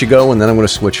going to let you go, and then I'm going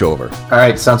to switch over. All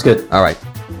right. Sounds good. All right.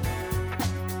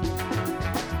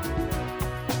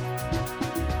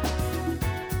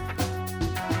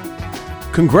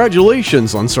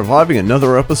 Congratulations on surviving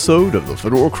another episode of the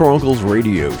Fedora Chronicles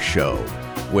radio show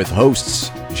with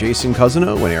hosts Jason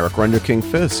Cousineau and Eric Renderking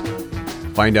Fisk.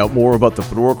 Find out more about the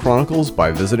Fedora Chronicles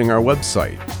by visiting our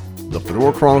website,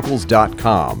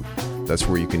 thefedorachronicles.com. That's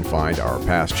where you can find our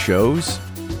past shows,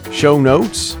 show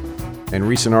notes, and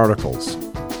recent articles.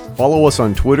 Follow us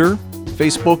on Twitter,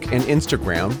 Facebook, and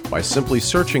Instagram by simply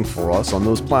searching for us on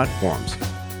those platforms.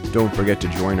 Don't forget to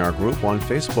join our group on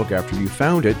Facebook after you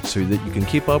found it so that you can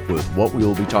keep up with what we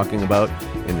will be talking about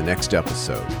in the next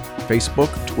episode. Facebook,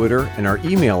 Twitter, and our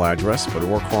email address,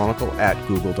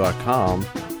 fedorachronicle@google.com,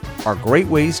 are great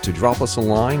ways to drop us a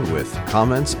line with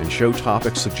comments and show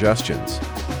topic suggestions.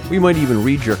 We might even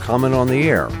read your comment on the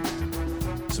air.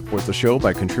 Support the show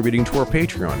by contributing to our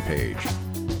Patreon page,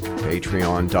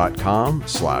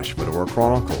 patreon.com/Fedora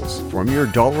Chronicles. For a mere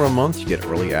 $1 a month, you get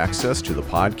early access to the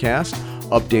podcast,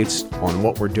 updates on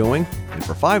what we're doing, and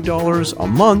for $5 a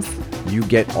month, you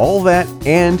get all that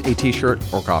and a t-shirt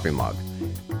or coffee mug.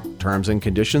 Terms and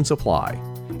conditions apply.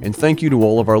 And thank you to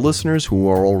all of our listeners who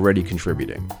are already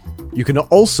contributing. You can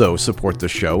also support the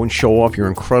show and show off your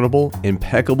incredible,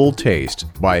 impeccable taste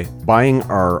by buying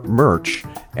our merch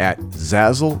at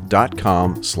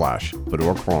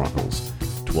Zazzle.com/Fedora Chronicles.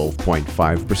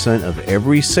 12.5% of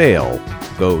every sale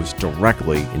goes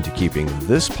directly into keeping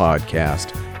this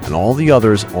podcast and all the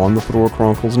others on the Fedora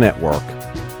Chronicles network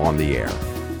on the air.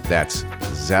 That's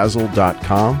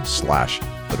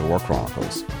Zazzle.com/Fedora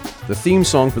Chronicles. The theme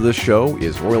song for this show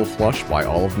is Royal Flush by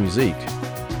Olive Musique.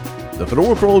 The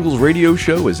Fedora Chronicles radio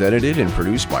show is edited and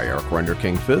produced by Eric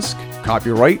Renderking Fisk.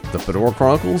 Copyright The Fedora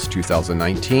Chronicles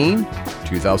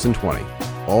 2019-2020.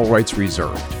 All rights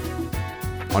reserved.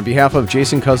 On behalf of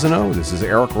Jason Cousineau, this is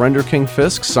Eric Renderking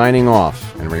Fisk signing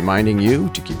off and reminding you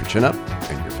to keep your chin up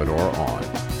and your fedora on.